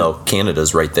way, even though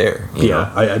Canada's right there. You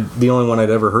know? The only one I'd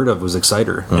ever heard of was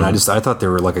Exciter, and I thought they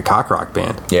were like a cock rock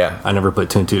band. Yeah, I never put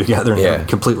two and two together, and they're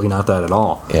completely not that at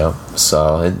all. Yeah,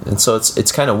 so and so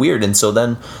it's kind of weird. And so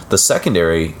then the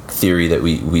secondary theory that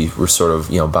we were sort of,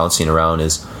 you know, bouncing around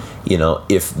is, you know,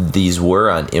 if these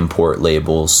were on import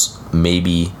labels,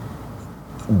 maybe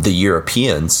the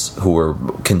Europeans who were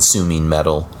consuming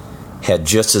metal had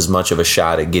just as much of a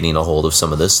shot at getting a hold of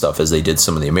some of this stuff as they did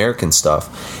some of the American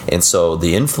stuff. And so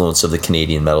the influence of the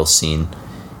Canadian metal scene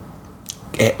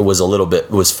was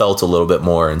felt a little bit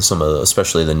more in some of the,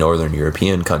 especially the northern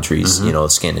European countries, you know,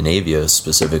 Scandinavia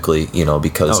specifically, you know,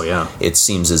 because it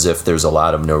seems as if there's a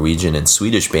lot of Norwegian and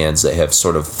Swedish bands that have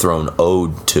sort of thrown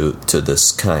ode to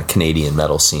this kind of Canadian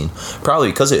metal scene, probably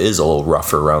because it is a little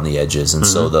rougher around the edges. And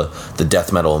so the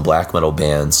death metal and black metal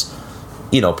bands,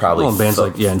 you know, probably bands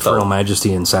like Infernal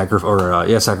Majesty and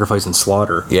Sacrifice and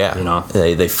Slaughter. Yeah, you know,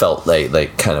 they felt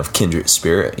like kind of kindred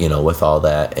spirit, you know, with all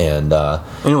that, and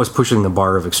it was pushing the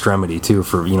bar of extremity too,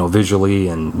 for, you know, visually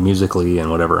and musically and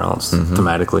whatever else,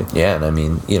 thematically. Yeah, and I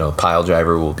mean, you know, Pile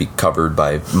Driver will be covered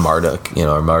by Marduk, you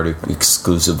know, or Marduk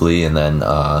exclusively, and then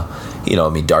you know, I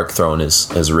mean, Dark Throne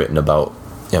has written about.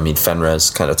 I mean,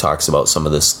 Fenriz kind of talks about some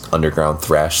of this underground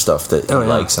thrash stuff that he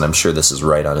likes, and I'm sure this is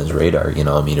right on his radar. You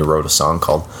know, I mean, he wrote a song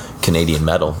called Canadian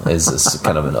Metal, is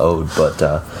kind of an ode,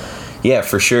 but yeah,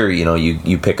 for sure, you know,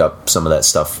 you pick up some of that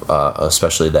stuff,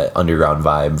 especially that underground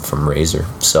vibe from Razor.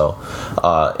 So,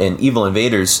 and Evil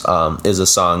Invaders is a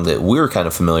song that we were kind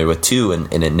of familiar with too,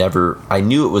 and it never, I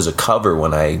knew it was a cover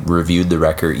when I reviewed the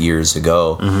record years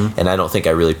ago, and I don't think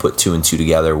I really put two and two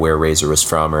together where Razor was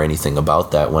from or anything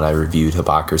about that when I reviewed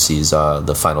Hypocrisy's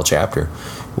The Final Chapter,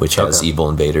 which has Evil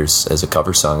Invaders as a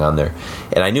cover song on there.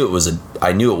 And I knew it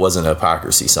wasn't a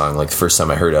Hypocrisy song. Like the first time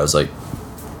I heard it, I was like,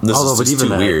 this is just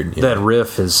too weird. That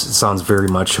riff sounds very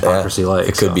much Hypocrisy-like.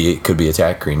 It could be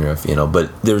Attack Green riff, you know.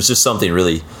 But there was just something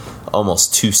really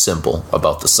almost too simple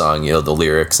about the song, you know, the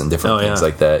lyrics and different things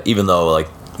like that. Even though, like,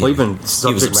 even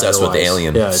he was obsessed with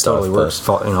Alien. Yeah, it stuff, totally works.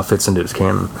 You know, fits into his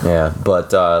canon. Yeah,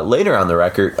 but later on the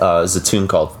record is a tune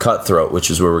called Cutthroat, which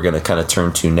is where we're going to kind of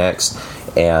turn to next.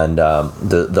 And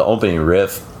the opening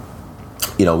riff,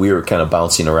 you know, we were kind of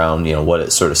bouncing around, you know, what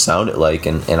it sort of sounded like,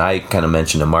 and I kind of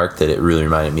mentioned to Mark that it really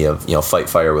reminded me of, you know, Fight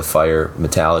Fire with Fire,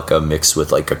 Metallica mixed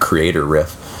with like a Creator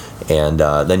riff, and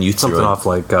then you something off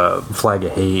like Flag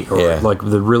of Hate, or like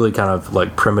the really kind of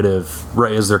like primitive,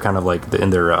 right as they're kind of like in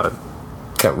their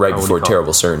kind of right before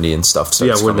Terrible Certainty and stuff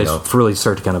starts when they out. really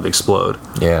start to kind of explode.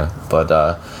 Yeah, but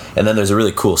and then there's a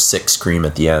really cool sick scream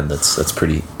at the end that's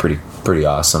pretty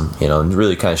awesome, you know, and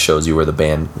really kind of shows you where the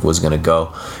band was going to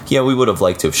go. Yeah, we would have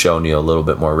liked to have shown you a little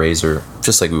bit more Razor,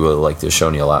 just like we would have liked to have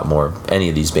shown you a lot more any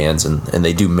of these bands, and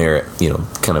they do merit, you know,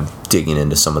 kind of digging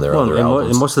into some of their other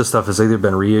albums. And most of the stuff has either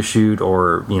been reissued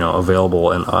or, you know, available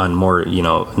on more, you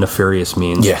know, nefarious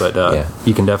means, but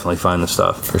you can definitely find the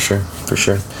stuff. For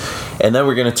sure. And then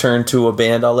we're going to turn to a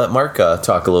band I'll let Mark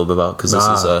talk a little bit about, because this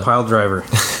is a Pile Driver.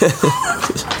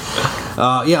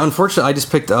 Unfortunately, I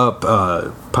just picked up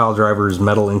Pile Driver's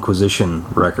Metal Inquisition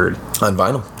record on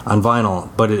vinyl,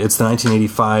 but it's the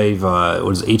 1985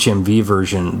 HMV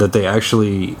version that they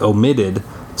actually omitted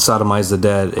Sodomize the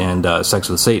Dead and Sex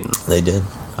with Satan. They did.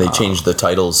 They changed the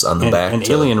titles on the back. And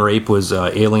Alien Rape was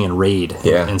Alien Raid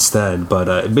instead.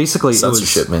 But basically,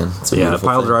 censorship, it was, man. It's a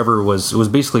Pile Driver was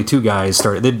basically two guys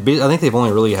started. I think they've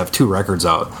only really have two records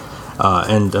out.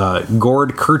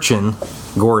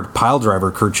 Gord Pile Driver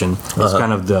Kirchen is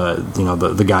kind of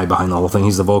the guy behind the whole thing.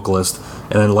 He's the vocalist,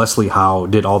 and then Leslie Howe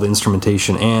did all the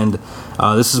instrumentation. And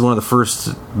this is one of the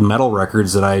first metal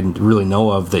records that I really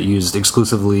know of that used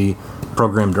exclusively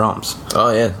programmed drums.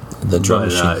 Oh yeah, the drum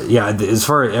machine. As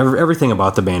far as everything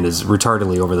about the band is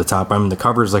retardedly over the top. I mean, the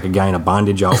cover is like a guy in a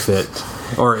bondage outfit,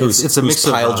 or it's a mix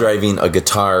of pile driving a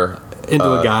guitar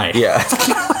into a guy. Yeah.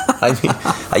 I mean,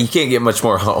 you can't get much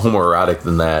more homoerotic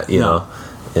than that, you know.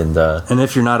 And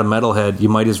if you're not a metalhead, you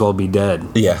might as well be dead.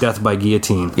 Yeah. Death by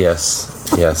guillotine.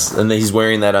 Yes. And then he's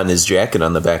wearing that on his jacket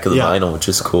on the back of the vinyl, which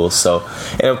is cool. So,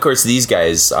 and of course, these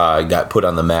guys got put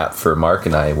on the map for Mark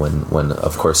and I when,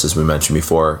 of course, as we mentioned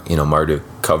before, you know, Marduk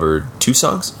covered two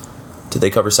songs. Did they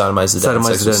cover Sodomize the Dead?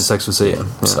 Sodomize the Dead and Sex with Satan.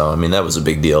 Yeah. So I mean, that was a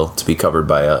big deal to be covered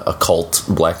by a cult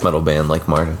black metal band like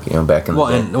Marduk, back in the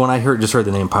day. And when I heard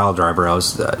the name Pile Driver, I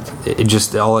was it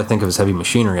just all I think of is Heavy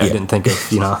Machinery. I didn't think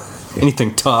of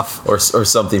anything tough or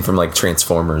something from like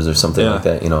Transformers or something like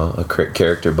that, a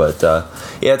character. But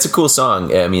it's a cool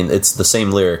song. I mean, it's the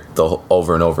same lyric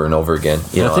over and over and over again.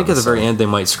 I think at the very end they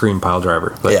might scream Pile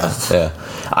Driver. But. Yeah.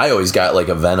 I always got like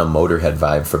a Venom Motorhead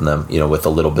vibe from them, with a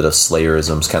little bit of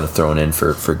Slayerisms kind of thrown in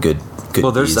for good.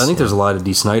 Well, I think there's a lot of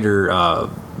Dee Snider,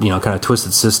 kind of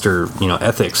Twisted Sister,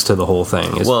 ethics to the whole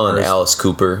thing. And Alice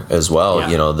Cooper as well.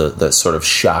 The sort of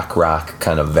shock rock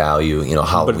kind of value.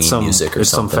 Halloween music or something. It's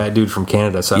some fat dude from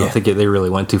Canada, so I don't think they really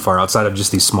went too far outside of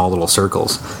just these small little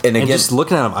circles. And again, just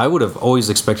looking at them, I would have always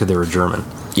expected they were German.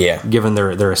 Yeah, given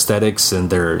their aesthetics and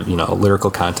their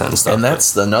lyrical content and stuff. And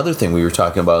that's another thing we were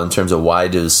talking about in terms of why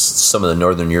does some of the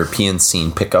Northern European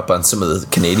scene pick up on some of the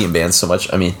Canadian bands so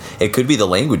much? I mean, it could be the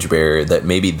language barrier that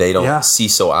maybe they don't see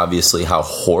so obviously how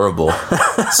horrible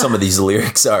some of these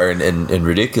lyrics are and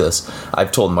ridiculous.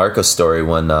 I've told Marco's story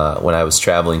when I was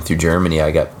traveling through Germany.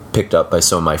 I got picked up by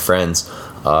some of my friends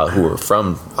who were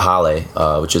from Halle,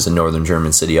 which is a northern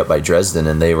German city up by Dresden,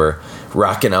 and they were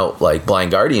rocking out like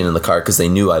Blind Guardian in the car because they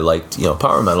knew I liked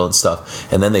power metal and stuff.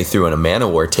 And then they threw in a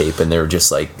Manowar tape, and they were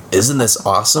just like, "Isn't this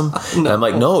awesome?" No. And I'm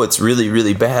like, "No, it's really,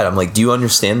 really bad." I'm like, "Do you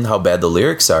understand how bad the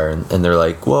lyrics are?" And they're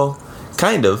like, "Well,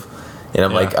 kind of." And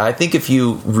I'm like, I think if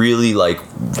you really like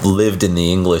lived in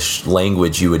the English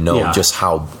language, you would know just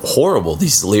how horrible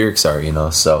these lyrics are,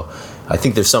 So I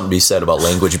think there's something to be said about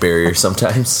language barrier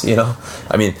sometimes,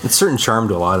 I mean, it's certain charm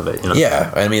to a lot of it,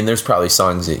 Yeah, I mean, there's probably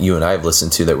songs that you and I have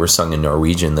listened to that were sung in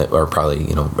Norwegian that are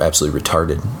probably, absolutely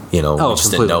retarded, we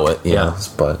just didn't know it,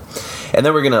 But, and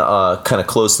then we're gonna kind of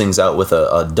close things out with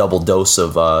a double dose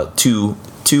of two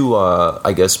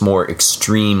I guess more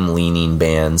extreme leaning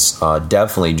bands,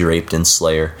 definitely draped in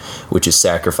Slayer, which is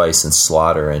Sacrifice and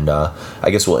Slaughter. And I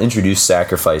guess we'll introduce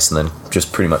Sacrifice and then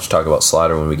just pretty much talk about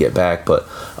Slaughter when we get back. But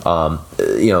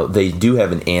they do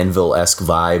have an Anvil-esque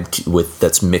vibe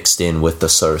that's mixed in with the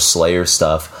sort of Slayer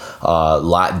stuff. A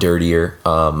lot dirtier.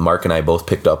 Mark and I both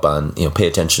picked up on pay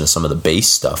attention to some of the bass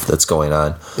stuff that's going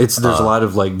on. There's a lot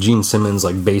of like Gene Simmons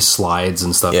like bass slides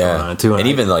and stuff going on too, and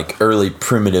even like early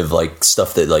primitive like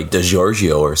stuff that like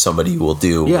DiGiorgio or somebody will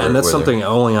do. Yeah, and that's something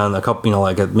only on a couple,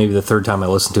 maybe the third time I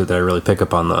listened to it that I really pick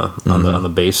up on the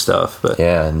bass stuff. But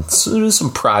and so there's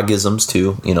some progisms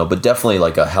too, but definitely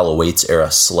like a Hell Awaits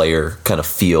era Slayer kind of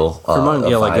feel.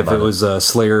 Like if it was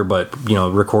Slayer, but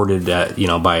recorded at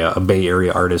by a Bay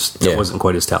Area artist that wasn't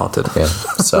quite as talented. Yeah.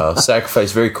 So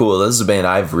Sacrifice, very cool. This is a band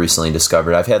I've recently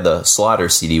discovered. I've had the Slaughter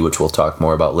CD, which we'll talk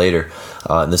more about later.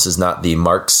 And this is not the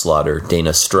Mark Slaughter,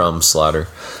 Dana Strum Slaughter,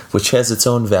 which has its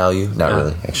own value. Not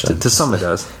really, actually. To some it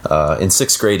does. In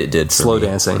 6th grade it did. Slow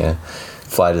dancing. Yeah.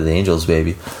 Fly to the Angels,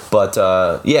 baby. But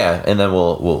and then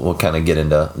we'll kind of get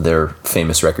into their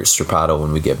famous record Strapato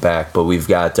when we get back. But we've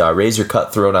got Razor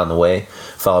Cutthroat on the way,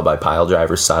 followed by Pile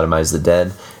Driver, Sodomize the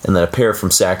Dead, and then a pair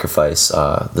from Sacrifice.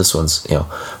 This one's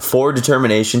For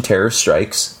Determination, Terror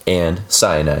Strikes, and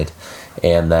Cyanide.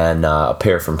 And then a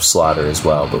pair from Slaughter as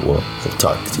well. But we'll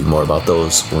talk to you more about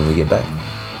those when we get back.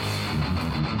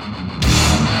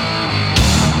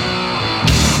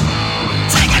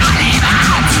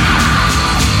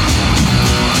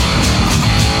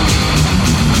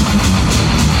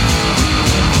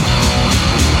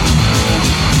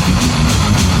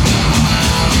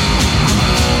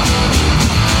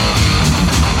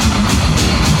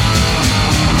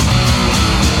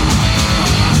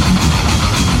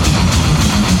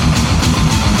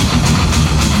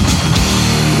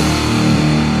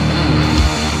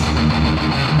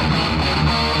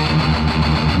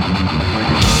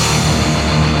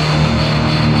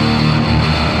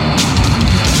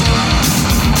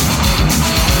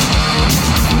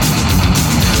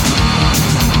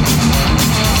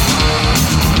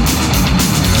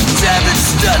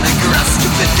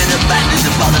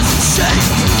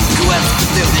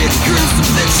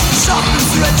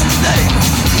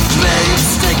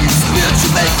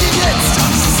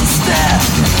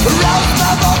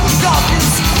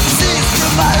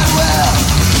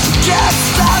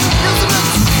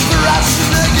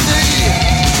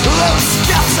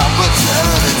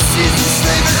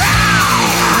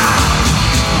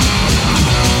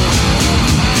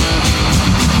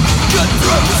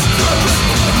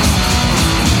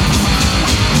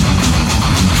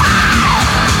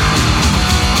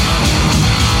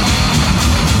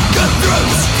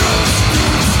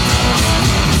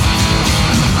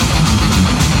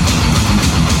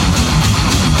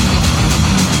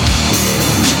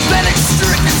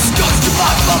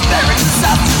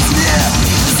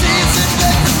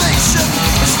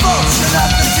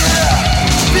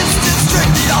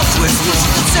 Swiss worship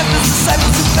the tempest,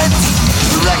 disciples of bent.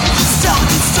 The record is telling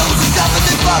these souls of God, but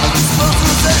they follow disposal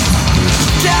of it.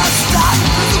 Can't stop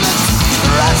imprisonment, the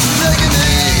ration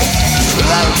agony.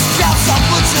 Out counts on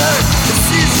butcher, the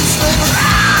season slavery.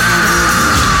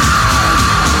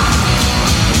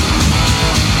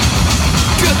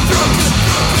 Get through.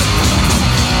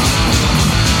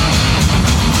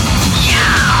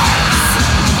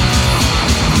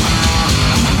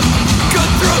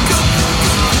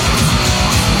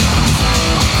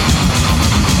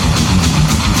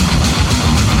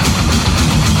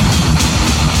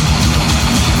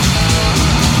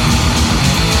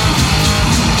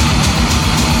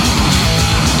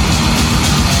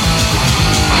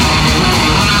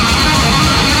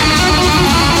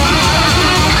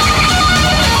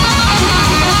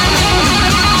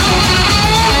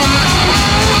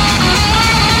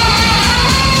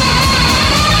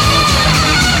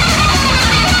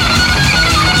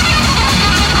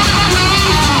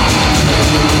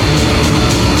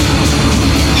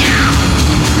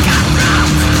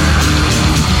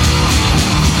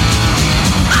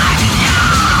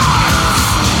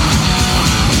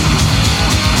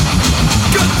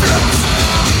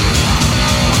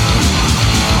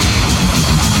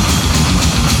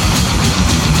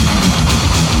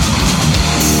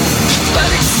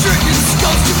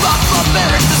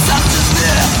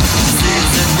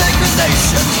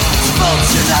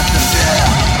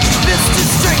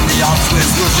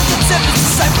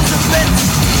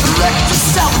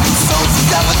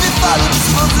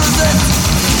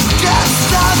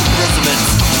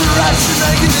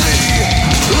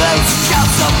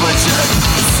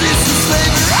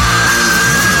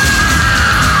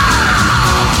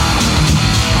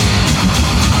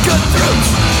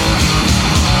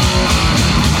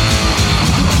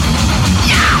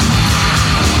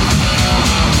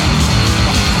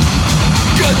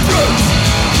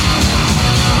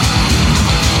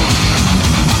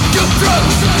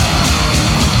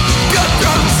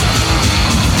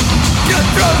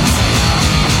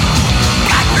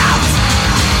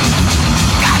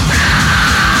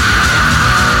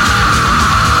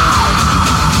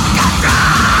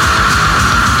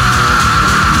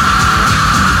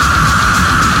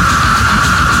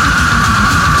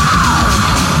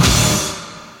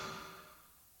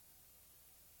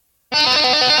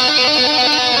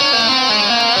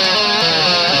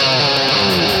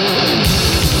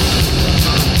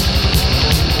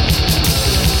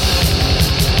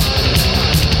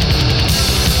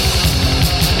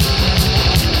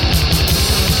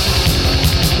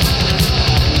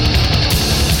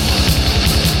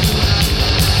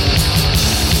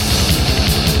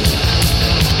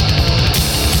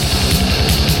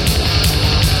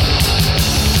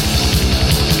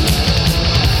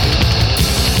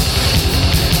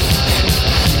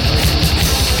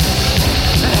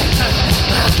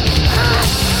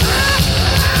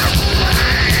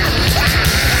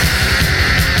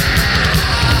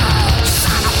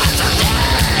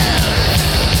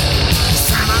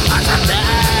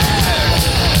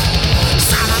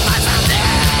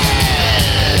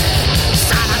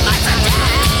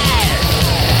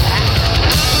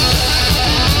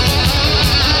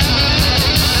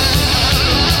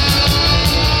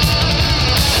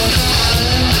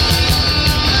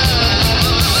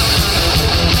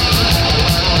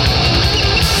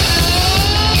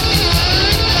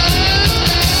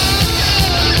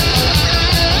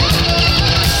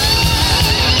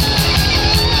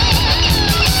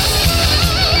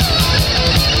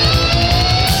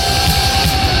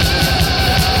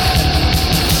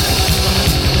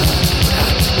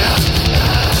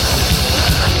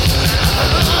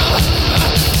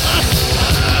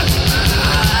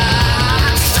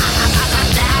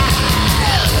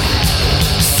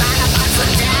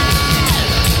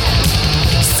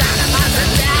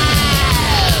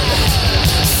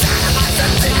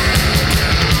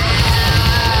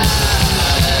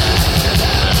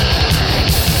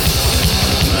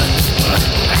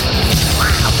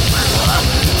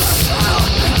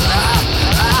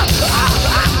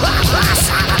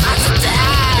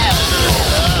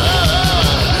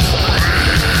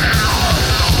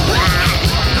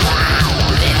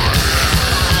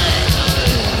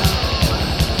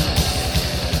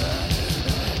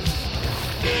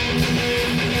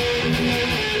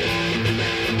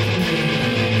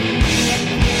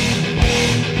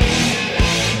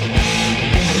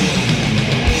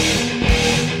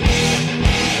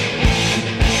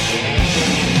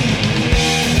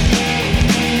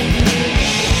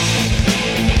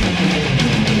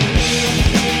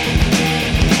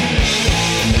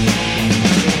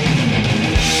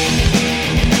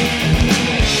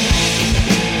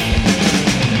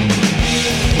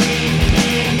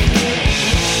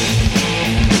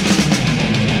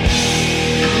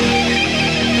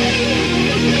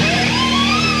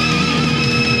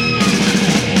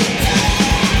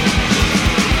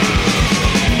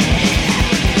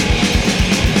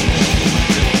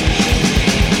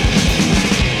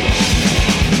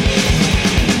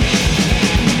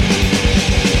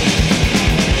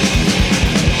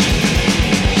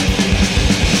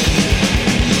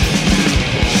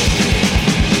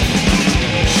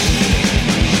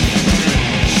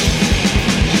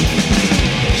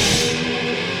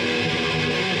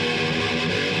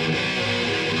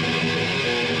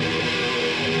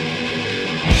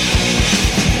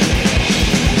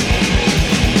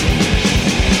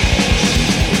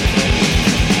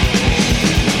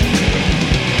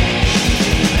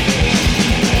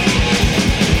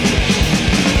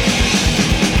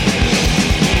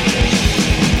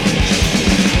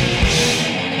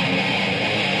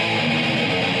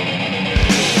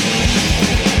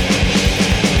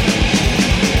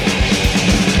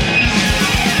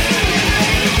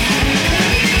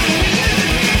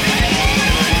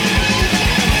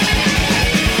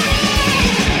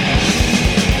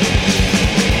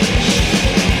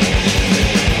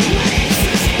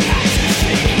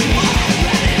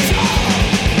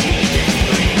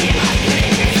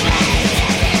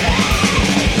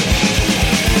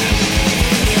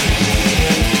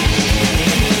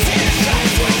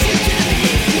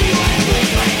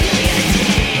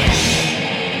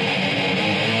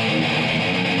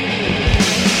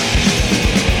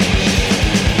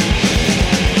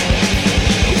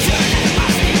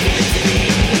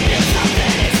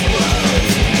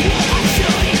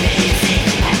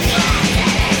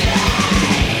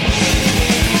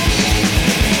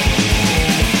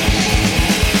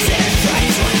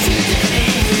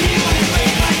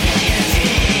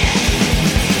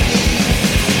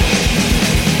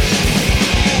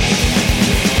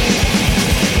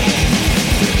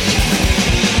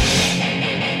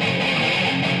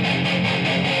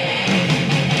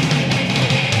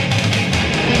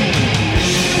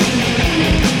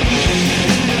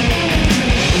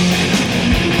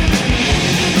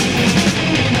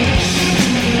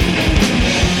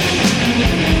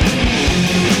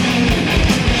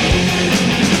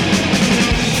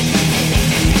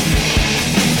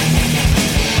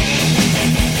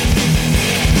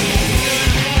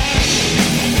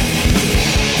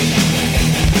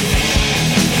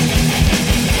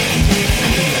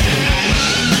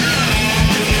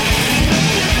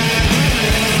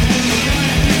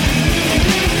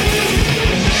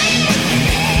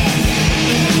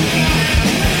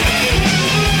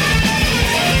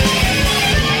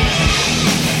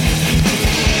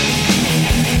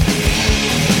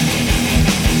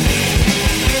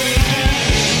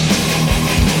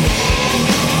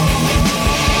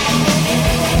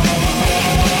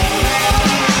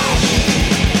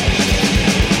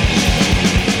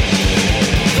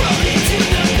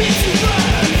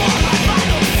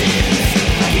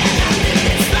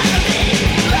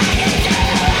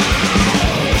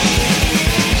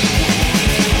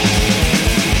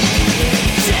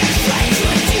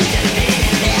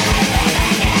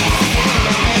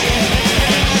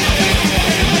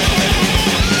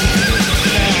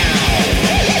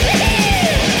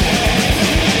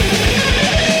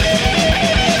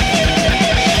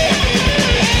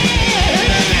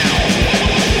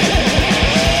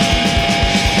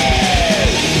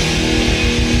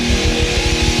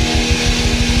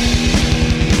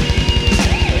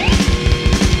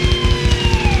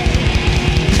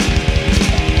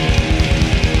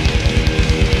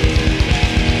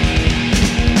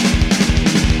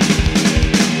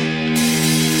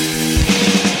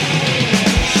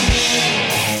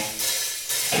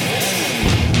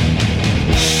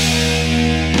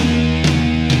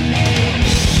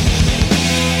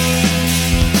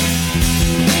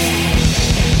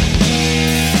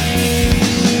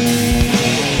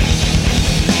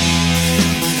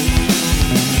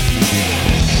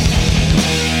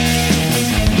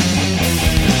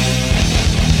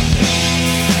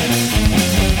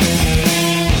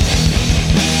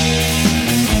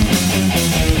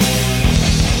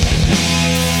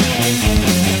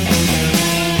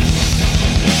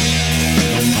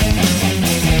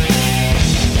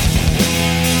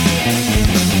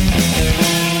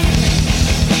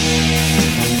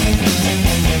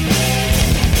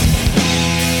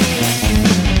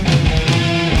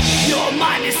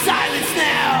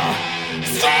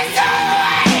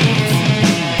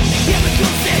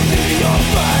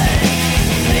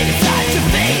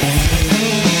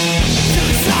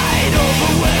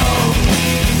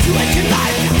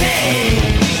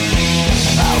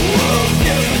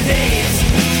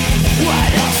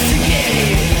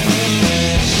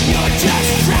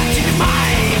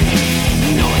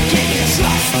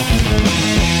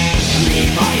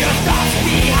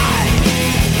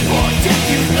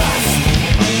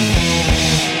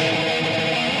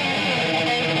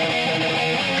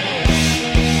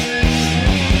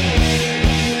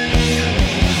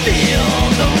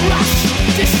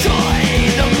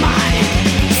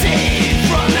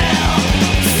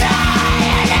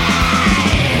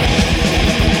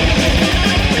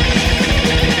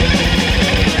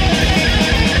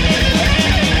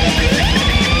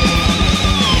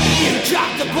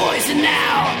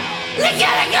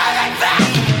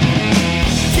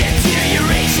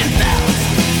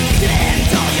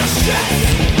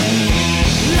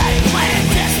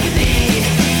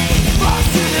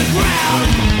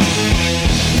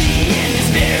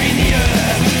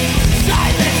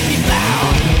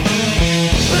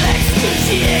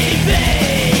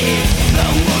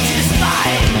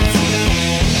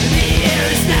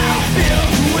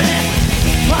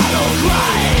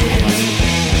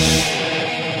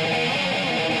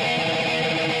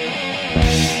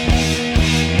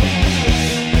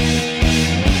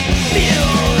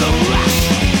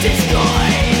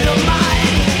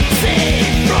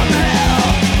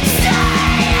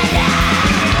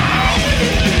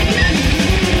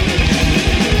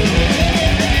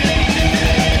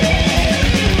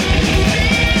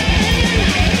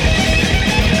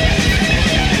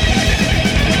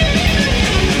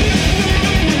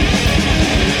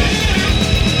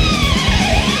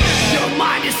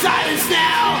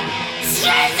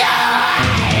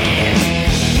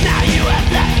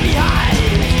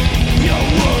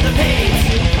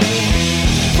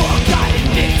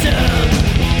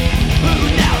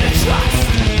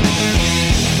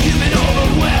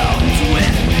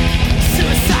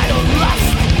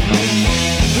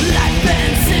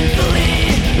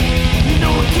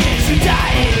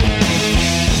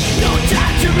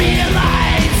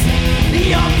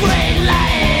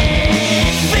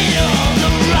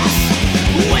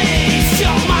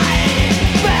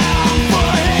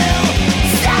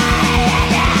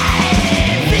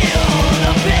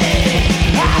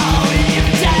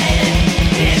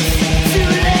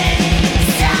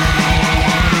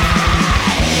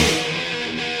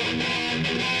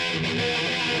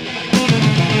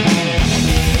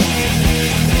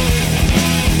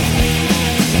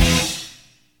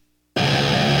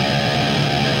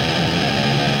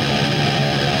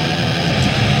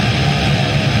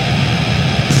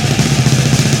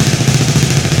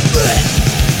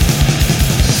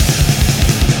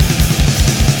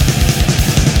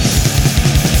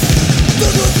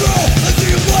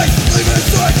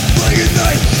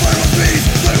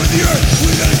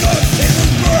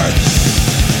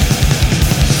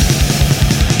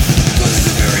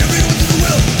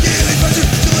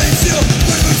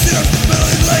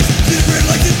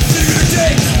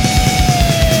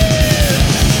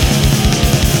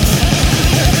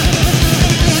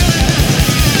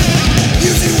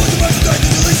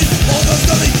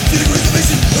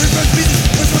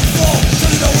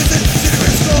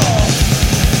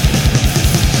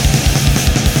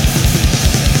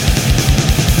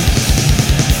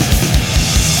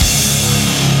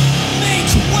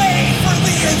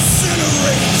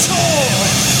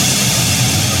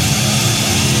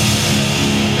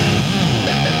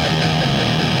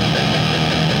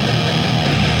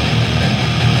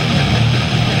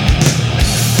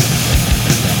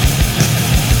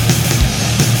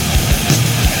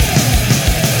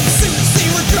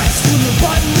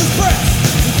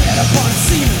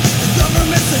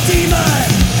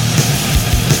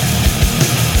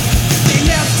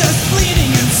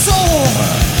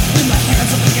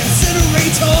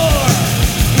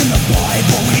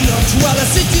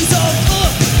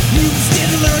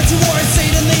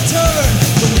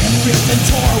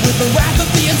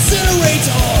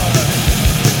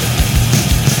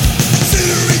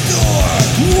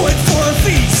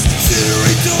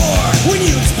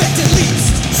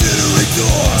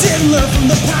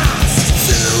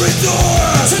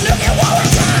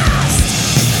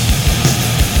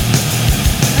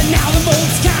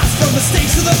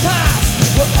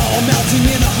 all melting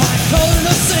in a hot cauldron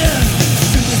of sin.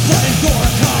 Through this blood and gore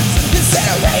comes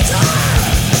incinerator.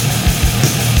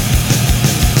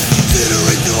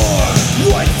 Incinerator,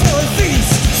 right for a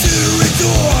feast.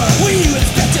 Incinerator, what do you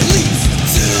expect at least?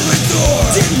 Incinerator,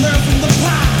 didn't learn from the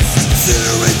past.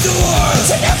 Incinerator,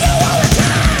 to nuclear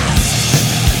holocaust.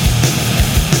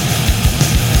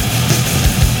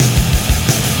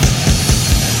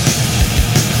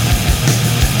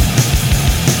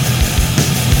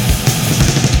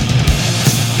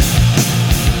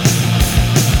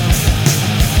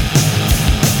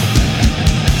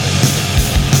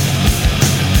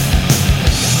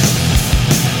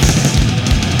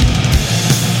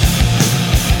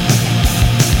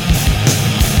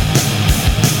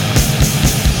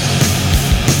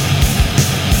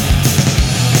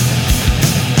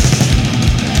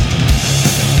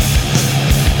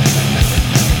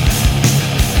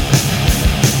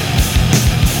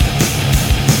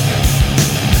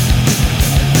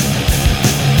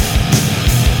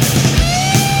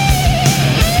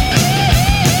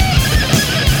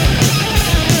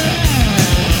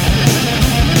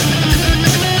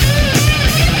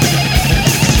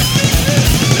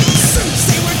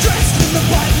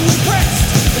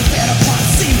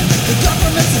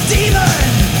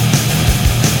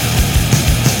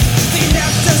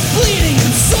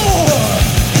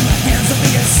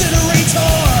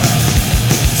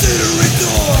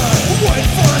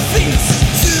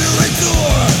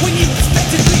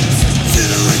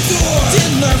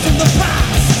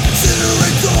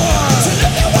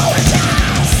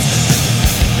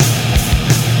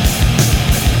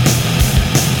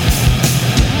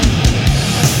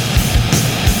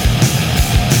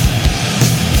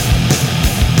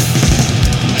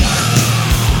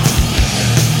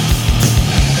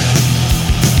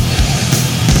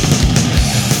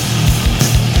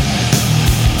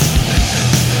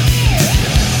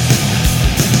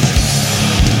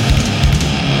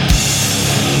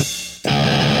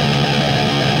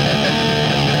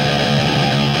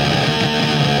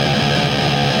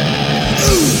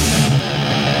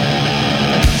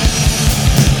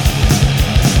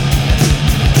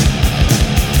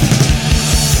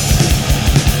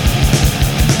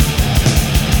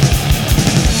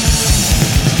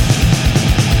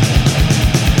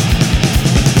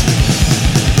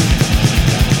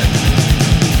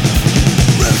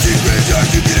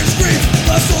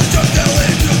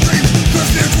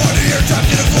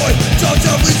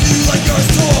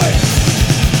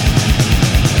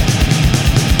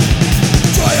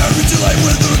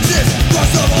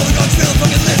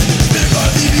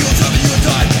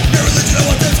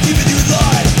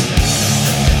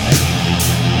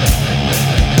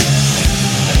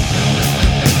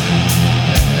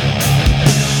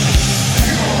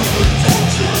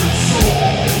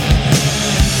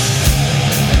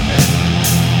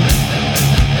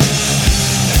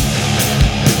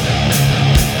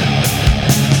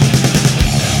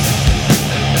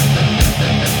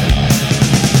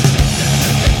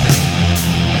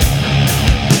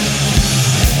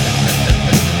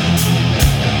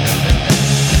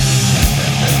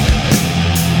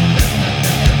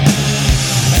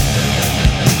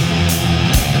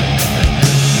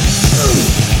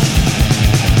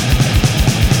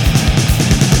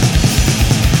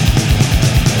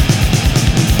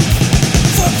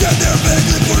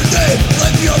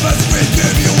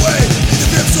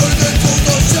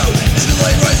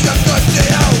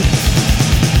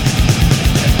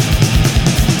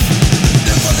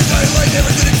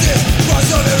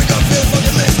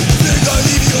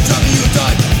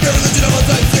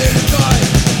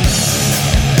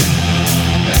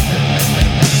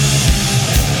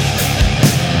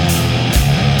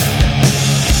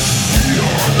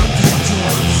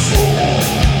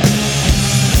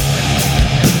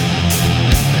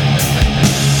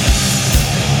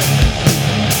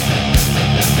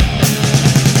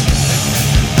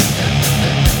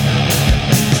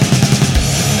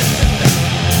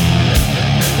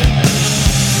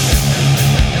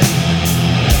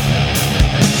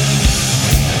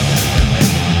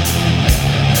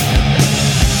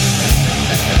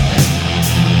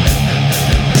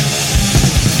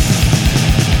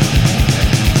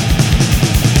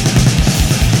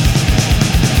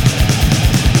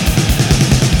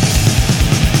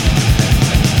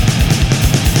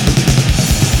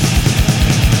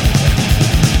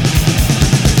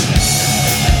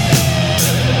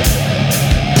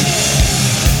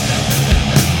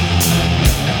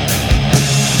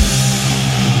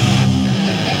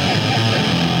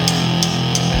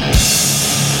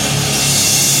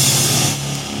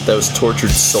 That was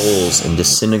Tortured Souls and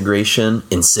Disintegration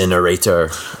Incinerator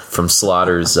from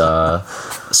Slaughter's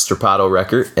Strapato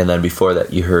record. And then before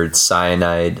that, you heard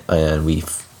Cyanide, and we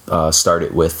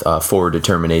started with Forward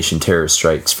Determination Terror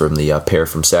Strikes from the pair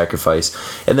from Sacrifice.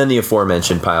 And then the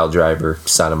aforementioned Pile Driver,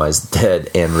 Sodomize the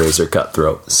Dead, and Razor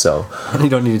Cutthroat. So You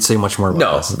don't need to say much more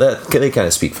about this. they kind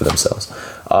of speak for themselves.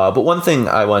 But one thing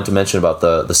I wanted to mention about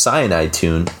the Cyanide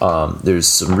tune, there's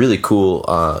some really cool,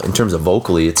 in terms of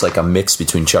vocally, it's like a mix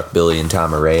between Chuck Billy and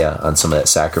Tom Araya on some of that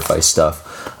Sacrifice stuff.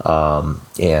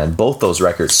 And both those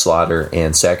records, Slaughter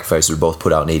and Sacrifice, were both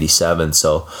put out in 87,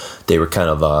 so they were kind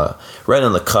of right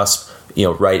on the cusp,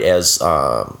 right as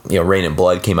Rain and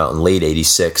Blood came out in late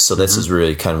 86, so this is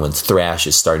really kind of when thrash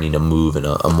is starting to move in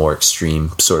a more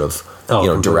extreme sort of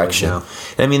direction. Yeah.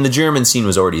 And I mean, the German scene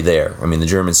was already there. I mean, the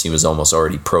German scene was almost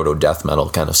already proto death metal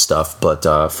kind of stuff. But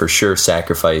for sure,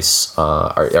 Sacrifice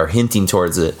are hinting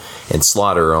towards it, and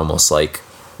Slaughter are almost like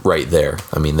right there.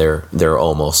 I mean, they're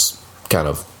almost kind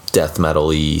of death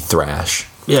metal-y thrash.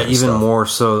 Yeah, even more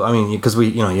so. I mean, because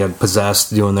you had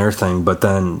Possessed doing their thing, but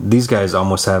then these guys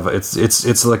almost have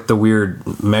it's like the weird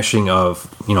meshing of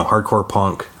hardcore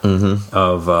punk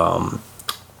of.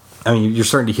 I mean, you're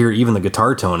starting to hear even the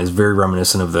guitar tone is very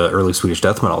reminiscent of the early Swedish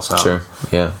death metal sound. Sure,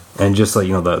 yeah. And just like,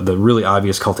 the really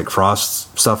obvious Celtic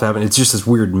Frost stuff happened. It's just this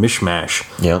weird mishmash.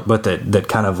 Yeah. But that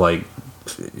kind of like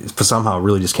somehow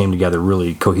really just came together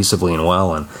really cohesively and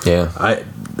well. And yeah.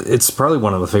 It's probably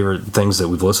one of the favorite things that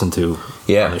we've listened to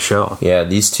on the show. Yeah,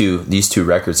 these two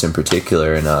records in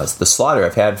particular, and the Slaughter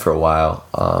I've had for a while.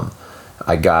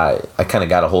 I kind of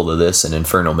got a hold of this and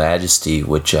Infernal Majesty,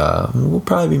 which will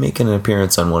probably be making an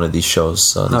appearance on one of these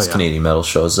shows, Canadian metal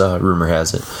shows, rumor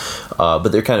has it. But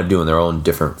they're kind of doing their own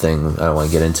different thing. I don't want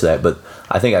to get into that, but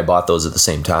I think I bought those at the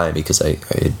same time because I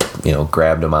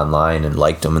grabbed them online and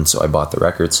liked them, and so I bought the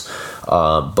records.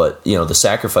 But the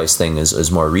Sacrifice thing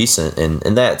is more recent,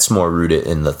 and that's more rooted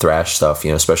in the thrash stuff,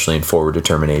 especially in Forward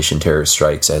Determination, Terror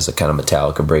Strikes as a kind of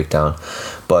Metallica breakdown.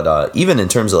 But even in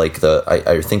terms of like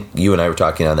I think you and I were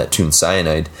talking on that tune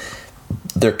Cyanide,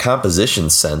 their composition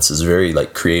sense is very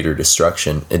like Creator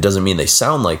Destruction. It doesn't mean they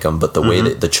sound like them, but the way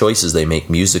that the choices they make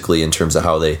musically in terms of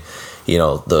how they,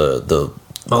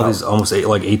 all these almost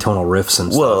like atonal riffs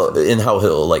and stuff. Well, and how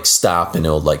he'll like stop and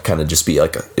it'll like kind of just be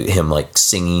like him like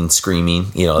singing, screaming.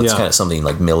 It's kind of something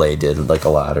like Millet did like a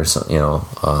lot or something.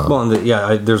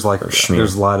 There's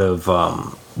a lot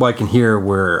of. I can hear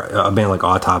where a band like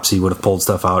Autopsy would have pulled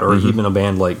stuff out, or even a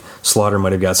band like Slaughter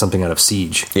might have got something out of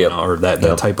Siege, or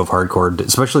that type of hardcore,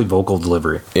 especially vocal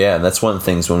delivery. Yeah, and that's one of the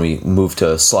things when we moved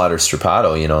to Slaughter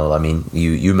Strapato, I mean,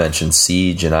 you mentioned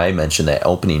Siege, and I mentioned that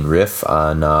opening riff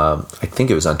on, I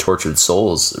think it was on Tortured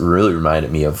Souls, really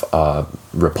reminded me of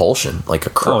Repulsion, like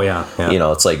a Oh, yeah.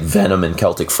 It's like Venom and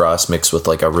Celtic Frost mixed with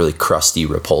like a really crusty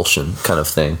Repulsion kind of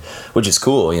thing, which is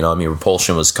cool. I mean,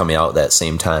 Repulsion was coming out that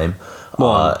same time.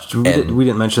 Well, we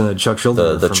didn't mention the Chuck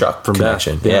Schuldiner the Chuck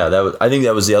connection. Death. I think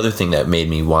that was the other thing that made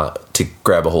me want to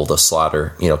grab a hold of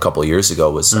Slaughter. A couple of years ago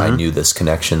was I knew this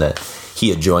connection that he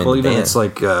had joined. Well, the even band. It's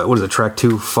like what is it? Track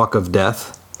 2, Fuck of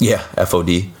Death. Yeah,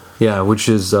 FOD. Yeah, which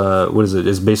is what is it?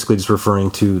 Is basically just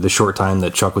referring to the short time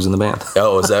that Chuck was in the band.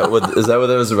 Oh, is that what it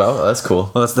was about? Oh, that's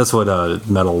cool. Well, that's what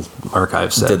Metal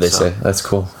Archive said. Did they say? That's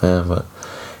cool. Yeah, but.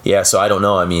 Yeah, so I don't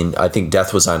know. I mean, I think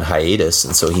Death was on hiatus,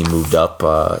 and so he moved up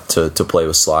to play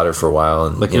with Slaughter for a while.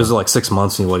 And it was like 6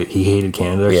 months, and he hated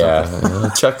Canada or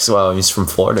something. Chuck's, he's from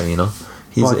Florida,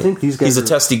 I think these guys he's a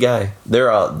testy guy.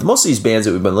 They're most of these bands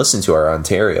that we've been listening to are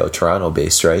Ontario, Toronto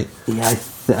based, right? Yeah,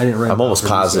 I didn't write. I'm almost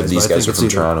positive these guys are from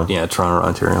Toronto. Yeah, Toronto,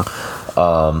 Ontario.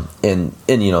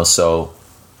 And so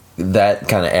that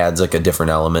kind of adds like a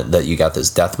different element that you got this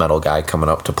death metal guy coming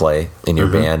up to play in your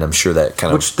band. I'm sure that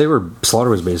kind of Slaughter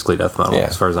was basically death metal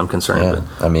as far as I'm concerned.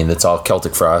 Yeah. I mean, it's all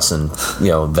Celtic Frost and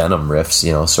Venom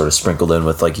riffs, sort of sprinkled in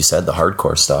with, like you said, the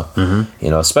hardcore stuff.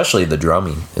 Especially the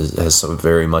drumming has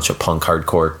very much a punk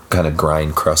hardcore kind of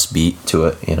grind crust beat to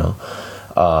it.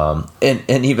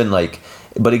 And even like.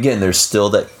 But again, there's still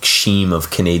that sheen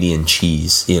of Canadian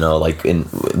cheese, like in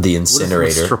the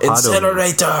Incinerator.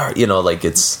 Incinerator! Like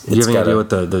it's Do you have any idea what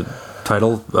the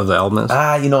title of the album is?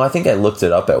 I think I looked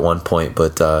it up at one point,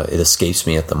 but it escapes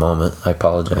me at the moment. I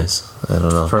apologize. I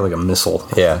don't know. It's probably like a missile.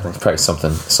 Yeah, it's probably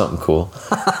something cool.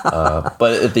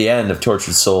 But at the end of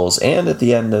Tortured Souls and at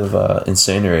the end of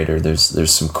Incinerator,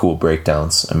 there's some cool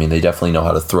breakdowns. I mean, they definitely know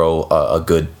how to throw a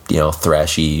good,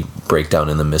 thrashy breakdown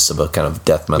in the midst of a kind of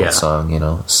death metal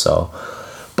song, So,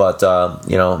 But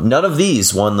none of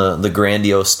these won the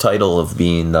grandiose title of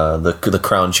being the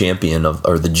crown champion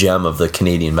or the gem of the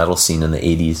Canadian metal scene in the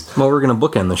 80s. Well, we're gonna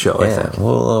bookend the show. I think.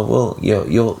 Well,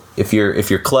 you'll if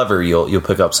you're clever, you'll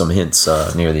pick up some hints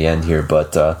near the end here.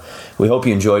 But we hope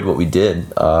you enjoyed what we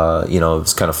did. It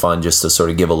was kind of fun just to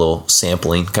sort of give a little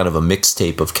sampling, kind of a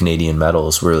mixtape of Canadian metal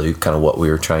is really kind of what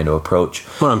we were trying to approach.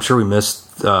 Well, I'm sure we missed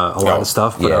a lot of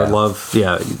stuff, but I would love,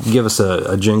 give us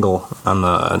a jingle on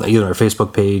either our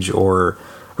Facebook page or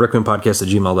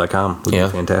requiempodcast@gmail.com. Would be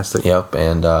fantastic. Yep,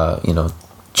 and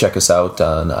check us out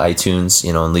on iTunes,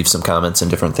 and leave some comments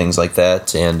and different things like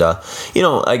that. And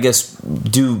I guess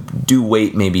do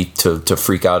wait maybe to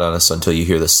freak out on us until you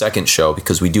hear the second show,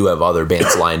 because we do have other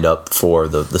bands lined up for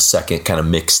the second kind of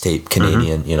mixtape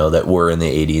Canadian, that were in the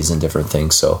 80s and different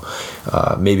things. So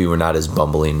maybe we're not as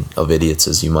bumbling of idiots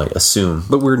as you might assume.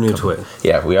 But we're new to it.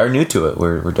 Yeah, we are new to it.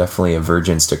 We're definitely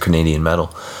virgins to Canadian metal.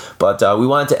 But we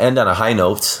wanted to end on a high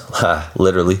note,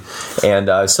 literally. And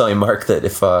I was telling Mark that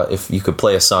if you could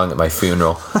play a song at my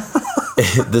funeral,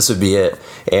 this would be it.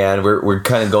 And we're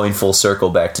kind of going full circle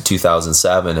back to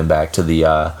 2007 and back to the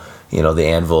the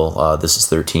Anvil This Is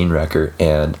 13 record.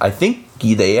 And I think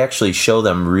they actually show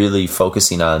them really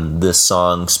focusing on this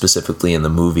song specifically in the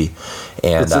movie.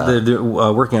 And they're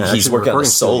working on he's working on the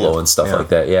solo and stuff like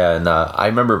that. Yeah, and I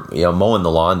remember mowing the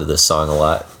lawn to this song a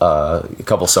lot a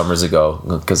couple summers ago,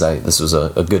 because this was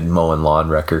a good mowing lawn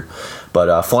record.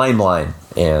 But Flying Blind,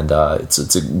 and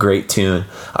it's a great tune.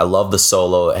 I love the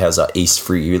solo. It has a Ace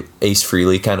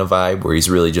Frehley kind of vibe, where he's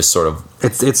really just sort of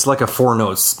it's like a 4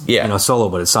 notes solo,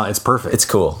 but it's perfect. It's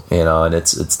cool, and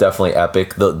it's definitely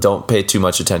epic. Don't pay too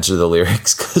much attention to the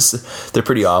lyrics because they're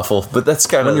pretty awful. But that's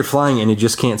kind of when you're flying and you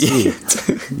just can't see.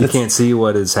 You can't see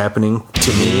what is happening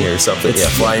to me or something.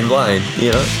 Flying blind.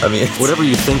 I mean, whatever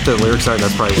you think the lyrics are,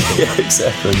 that's probably what they are.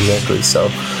 Exactly. So,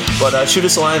 but shoot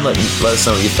us a line. Let us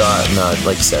know what you thought. And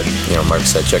like I said, Mark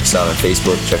said, check us out on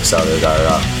Facebook. Check us out at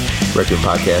our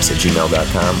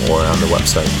requiempodcast@gmail.com or on the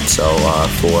website. So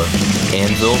for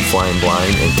Anvil, Flying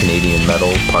Blind, and Canadian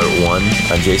Metal Part 1,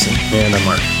 I'm Jason. And I'm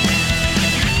Mark.